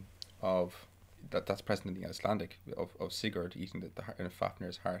of that's present in the Icelandic of Sigurd eating the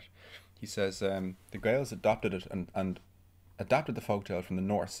Fafnir's heart. He says the Gaels adopted it and adapted the folktale from the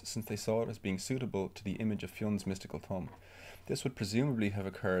Norse, since they saw it as being suitable to the image of Fionn's mystical thumb. This would presumably have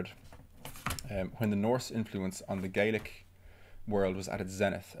occurred when the Norse influence on the Gaelic world was at its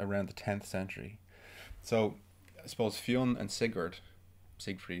zenith around the 10th century. So I suppose Fionn and Siegfried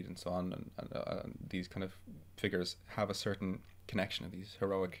and so on, and these kind of figures have a certain connection of these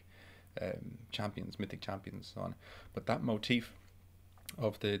heroic champions, mythic champions and so on. But that motif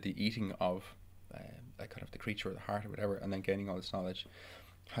of the eating of kind of the creature or the heart or whatever, and then gaining all this knowledge,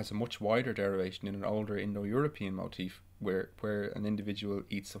 has a much wider derivation in an older Indo-European motif where an individual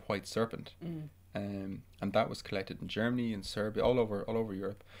eats a white serpent, and that was collected in Germany and Serbia, all over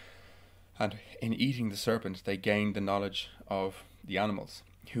Europe. And in eating the serpent, they gained the knowledge of the animals,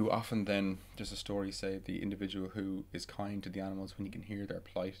 who often then, there's a story, say, the individual who is kind to the animals when he can hear their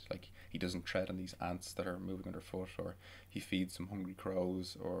plight, like he doesn't tread on these ants that are moving underfoot, or he feeds some hungry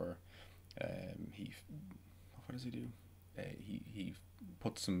crows, or what does he do? He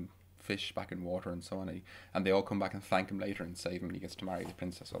puts some fish back in water and so on, and they all come back and thank him later and save him, and he gets to marry the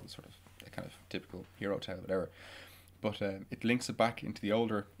princess, all this sort of kind of typical hero tale, whatever. But it links it back into the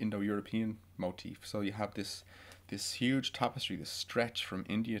older Indo-European motif. So you have this huge tapestry, this stretch from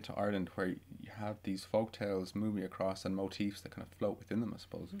India to Ireland, where you have these folk tales moving across and motifs that kind of float within them, I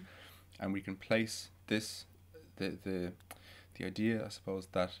suppose. And we can place this, the idea, I suppose,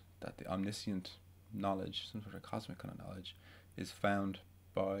 that the omniscient knowledge, some sort of cosmic kind of knowledge, is found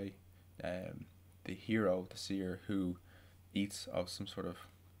by the hero, the seer, who eats of some sort of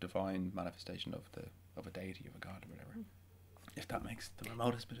divine manifestation of a deity, of a god, or whatever. If that makes the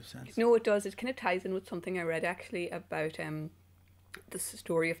remotest bit of sense. No, it does. It kind of ties in with something I read actually about the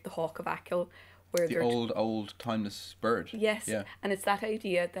story of the Hawk of Achill, where the old timeless bird. Yes, yeah. And it's that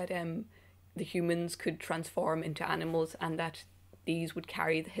idea that the humans could transform into animals, and that these would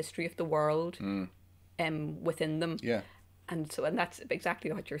carry the history of the world within them. Yeah. And that's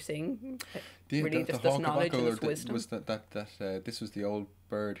exactly what you're saying. Really, just this knowledge and this wisdom. Was that this was the old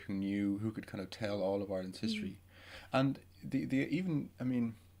bird who could kind of tell all of Ireland's history, and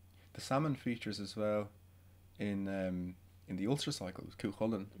the salmon features as well in the Ulster cycle.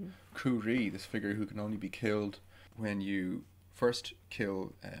 Cuchulainn, Cúree, this figure who can only be killed when you first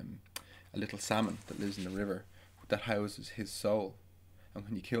kill a little salmon that lives in the river that houses his soul, and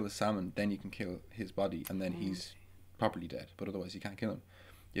when you kill the salmon, then you can kill his body, and then he's properly dead, but otherwise you can't kill him.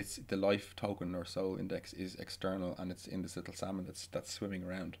 It's the life token or soul index is external, and it's in this little salmon that's swimming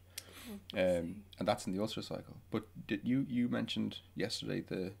around, and that's in the Ulster cycle. But you mentioned yesterday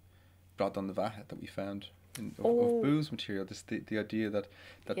the Bradán the Beatha that we found of booze material. The idea that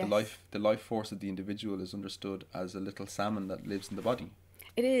yes, the life force of the individual is understood as a little salmon that lives in the body.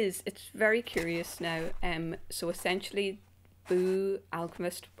 It is. It's very curious now. So essentially,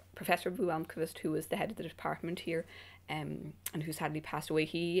 Professor Boo Almquist, who was the head of the department here, and who sadly passed away,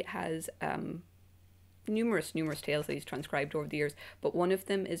 he has numerous tales that he's transcribed over the years, but one of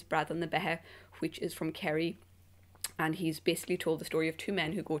them is Bradán the Beatha, which is from Kerry, and he's basically told the story of two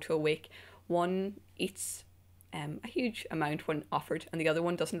men who go to a wake. One eats a huge amount when offered, and the other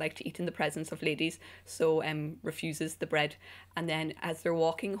one doesn't like to eat in the presence of ladies, so refuses the bread. And then as they're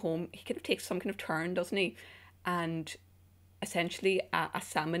walking home, he kind of takes some kind of turn, doesn't he? And essentially a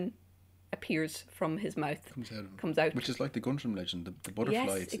salmon appears from his mouth. Comes out of him. Comes out. Which is like the Guntram legend, the butterfly.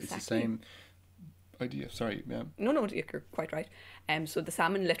 Yes, It's the exactly. same idea. Sorry, yeah. No, you're quite right. So the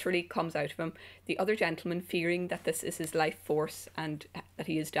salmon literally comes out of him. The other gentleman, fearing that this is his life force and that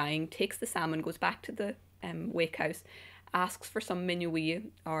he is dying, takes the salmon, goes back to the wake house, asks for some minuia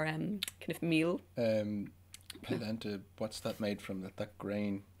or kind of meal. Pelenta, what's that made from? That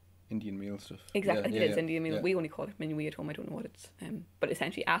grain, Indian meal stuff. Exactly, Yeah, it is Indian meal. yeah. We only call it minuia at home. I don't know what it's. But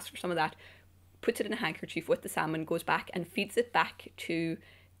essentially, asks for some of that, puts it in a handkerchief with the salmon, goes back and feeds it back to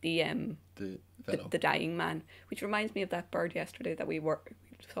the fellow. the dying man, which reminds me of that bird yesterday that we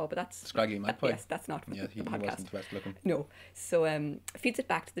saw, but that's Scraggy magpie. yes, that's not for Yeah, he the podcast. wasn't the best looking. No. So feeds it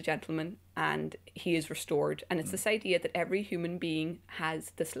back to the gentleman and he is restored. And it's this idea that every human being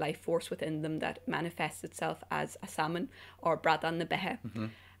has this life force within them that manifests itself as a salmon or Bradán the Beatha.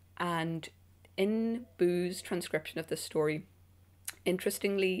 And in Boo's transcription of this story,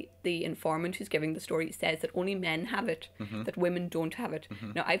 interestingly, the informant who's giving the story says that only men have it, that women don't have it.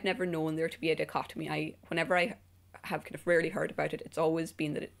 Now, I've never known there to be a dichotomy. Whenever I have kind of rarely heard about it, it's always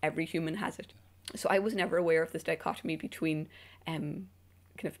been that every human has it. So I was never aware of this dichotomy between kind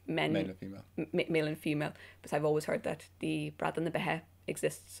of men, Male and female. male and female, because I've always heard that the Bradán the Beatha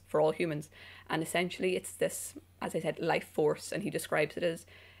exists for all humans. And essentially it's this, as I said, life force, and he describes it as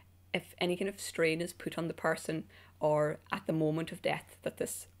if any kind of strain is put on the person or at the moment of death, that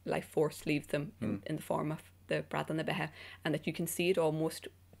this life force leaves them in the form of the Bradán the Beatha, and that you can see it almost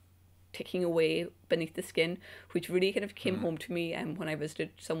ticking away beneath the skin, which really kind of came home to me when I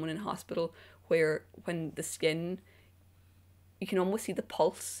visited someone in hospital, where when the skin, you can almost see the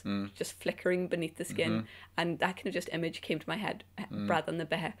pulse just flickering beneath the skin, and that kind of just image came to my head, Bradán the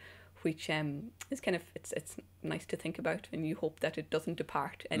Beatha, which is kind of, it's nice to think about, and you hope that it doesn't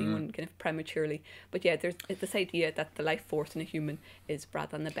depart anyone kind of prematurely. But yeah, there's this idea that the life force in a human is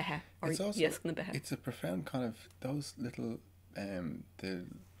Bradán the Beatha, or It's also, Iescn the Beatha. it's a profound kind of, those little,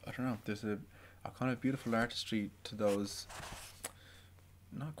 I don't know, there's a kind of beautiful artistry to those,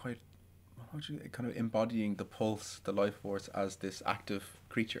 not quite, how would you, kind of embodying the pulse, the life force as this active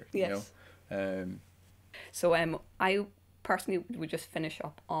creature, Yes. you know? So I personally would just finish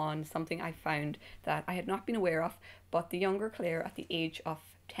up on something I found that I had not been aware of, but the younger Claire at the age of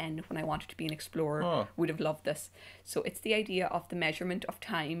 10, when I wanted to be an explorer, would have loved this. So it's the idea of the measurement of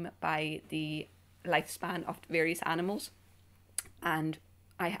time by the lifespan of various animals. And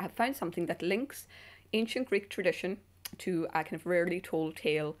I have found something that links ancient Greek tradition to a kind of rarely told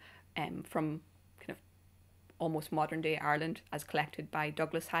tale from kind of almost modern day Ireland, as collected by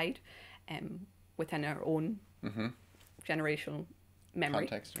Douglas Hyde within our own generational memory.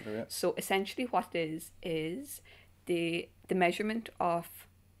 Context of it. So essentially what it is the measurement of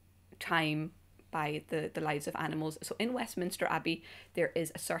time by the lives of animals. So in Westminster Abbey there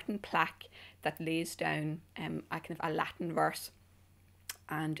is a certain plaque that lays down a kind of a Latin verse,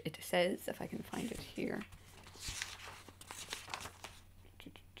 and it says, if I can find it here,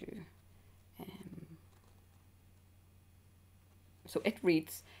 so it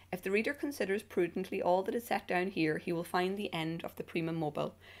reads, "If the reader considers prudently all that is set down here, he will find the end of the prima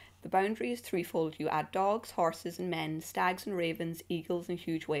mobile. The boundary is threefold. You add dogs, horses and men, stags and ravens, eagles and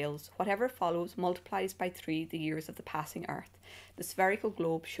huge whales. Whatever follows multiplies by 3 the years of the passing earth. The spherical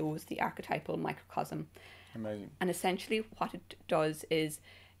globe shows the archetypal microcosm." Amazing. And essentially what it does is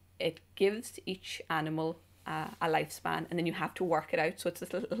it gives each animal a lifespan, and then you have to work it out. So it's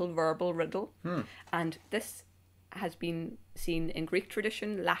this little verbal riddle. And this has been seen in Greek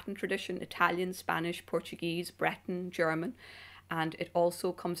tradition, Latin tradition, Italian, Spanish, Portuguese, Breton, German, and it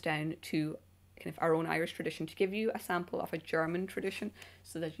also comes down to kind of our own Irish tradition. To give you a sample of a German tradition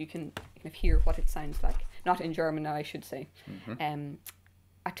so that you can kind of hear what it sounds like. Not in German, I should say.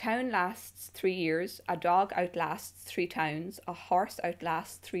 A town lasts 3 years, a dog outlasts 3 towns, a horse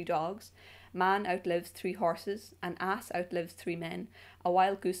outlasts 3 dogs, man outlives 3 horses, an ass outlives 3 men, a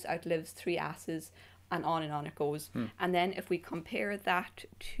wild goose outlives 3 asses, and on it goes. And then if we compare that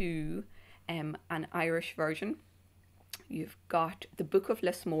to an Irish version, you've got the Book of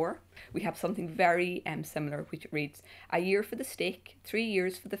Lismore. We have something very similar, which reads, "A year for the stake, 3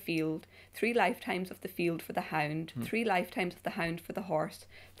 years for the field, 3 lifetimes of the field for the hound, 3 lifetimes of the hound for the horse,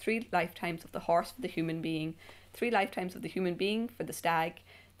 3 lifetimes of the horse for the human being, 3 lifetimes of the human being for the stag,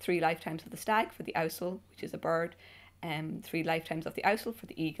 3 lifetimes of the stag for the ousel," which is a bird, 3 lifetimes of the ousel for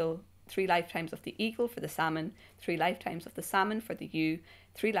the eagle, 3 lifetimes of the eagle for the salmon, 3 lifetimes of the salmon for the ewe,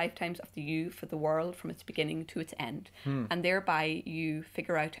 3 lifetimes of the ewe for the world from its beginning to its end. And thereby you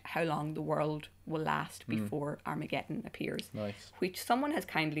figure out how long the world will last before Armageddon appears. Nice. Which someone has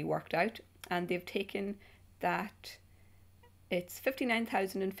kindly worked out, and they've taken that It's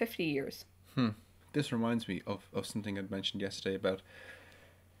 59,050 years. This reminds me of something I'd mentioned yesterday about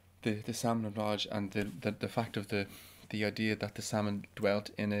the Salmon of Knowledge and the fact of the idea that the salmon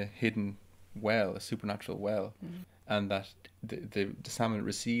dwelt in a hidden well, a supernatural well, and that the salmon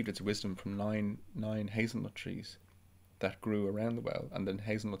received its wisdom from nine hazelnut trees that grew around the well, and then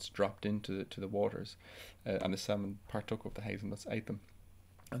hazelnuts dropped into the waters, and the salmon partook of the hazelnuts, ate them,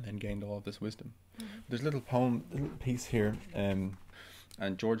 and then gained all of this wisdom. There's a little poem, a little piece here, and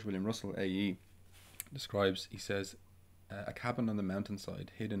George William Russell, AE, describes, he says, a cabin on the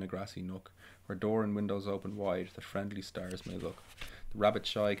mountainside, hid in a grassy nook, where door and windows open wide, that friendly stars may look. The rabbit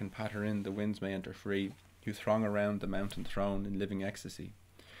shy can patter in, the winds may enter free, who throng around the mountain throne in living ecstasy.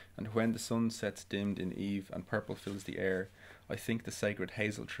 And when the sun sets dimmed in eve, and purple fills the air, I think the sacred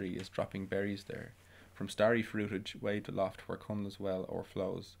hazel tree is dropping berries there. From starry fruitage waved aloft where Cumla's well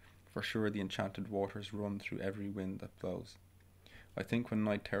o'erflows, for sure the enchanted waters run through every wind that blows. I think when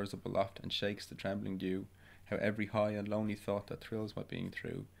night tears up aloft and shakes the trembling dew, how every high and lonely thought that thrills my being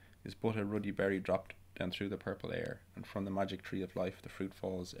through is but a ruddy berry dropped down through the purple air, and from the magic tree of life the fruit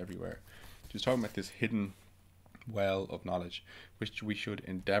falls everywhere. She was talking about this hidden well of knowledge, which we should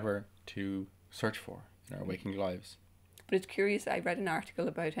endeavour to search for in our waking lives. But it's curious, I read an article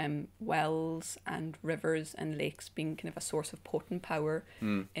about wells and rivers and lakes being kind of a source of potent power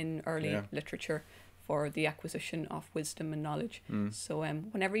in early literature for the acquisition of wisdom and knowledge. So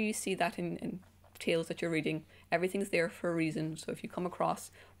whenever you see that in tales that you're reading, everything's there for a reason. So if you come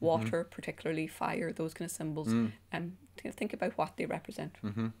across water, particularly fire, those kind of symbols, think about what they represent.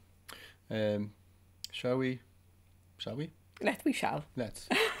 Shall we? We shall. Let's.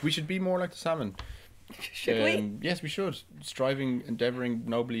 We should be more like the salmon. Should we? Yes, we should. Striving, endeavouring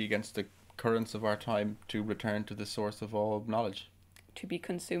nobly against the currents of our time to return to the source of all knowledge. To be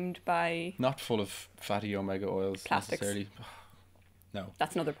consumed by... Not full of fatty omega oils plastics. Necessarily. No.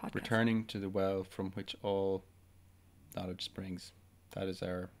 That's another podcast. Returning to the well from which all knowledge springs. That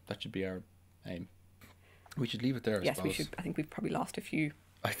should be our aim. We should leave it there, I yes, suppose. we should. I think we've probably lost a few.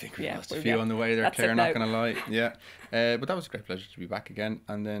 I think we've lost a few on the way there, Claire, not going to lie. Yeah. But that was a great pleasure to be back again.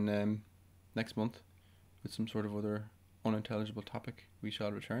 And then next month, with some sort of other unintelligible topic, we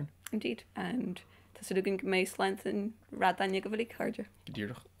shall return. Indeed. And tas ydw gyn gymaint slant yn Bradán go bhfuil cardio.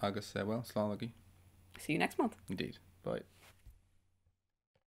 Gydírach agus, well, slán lagi. See you next month. Indeed. Bye.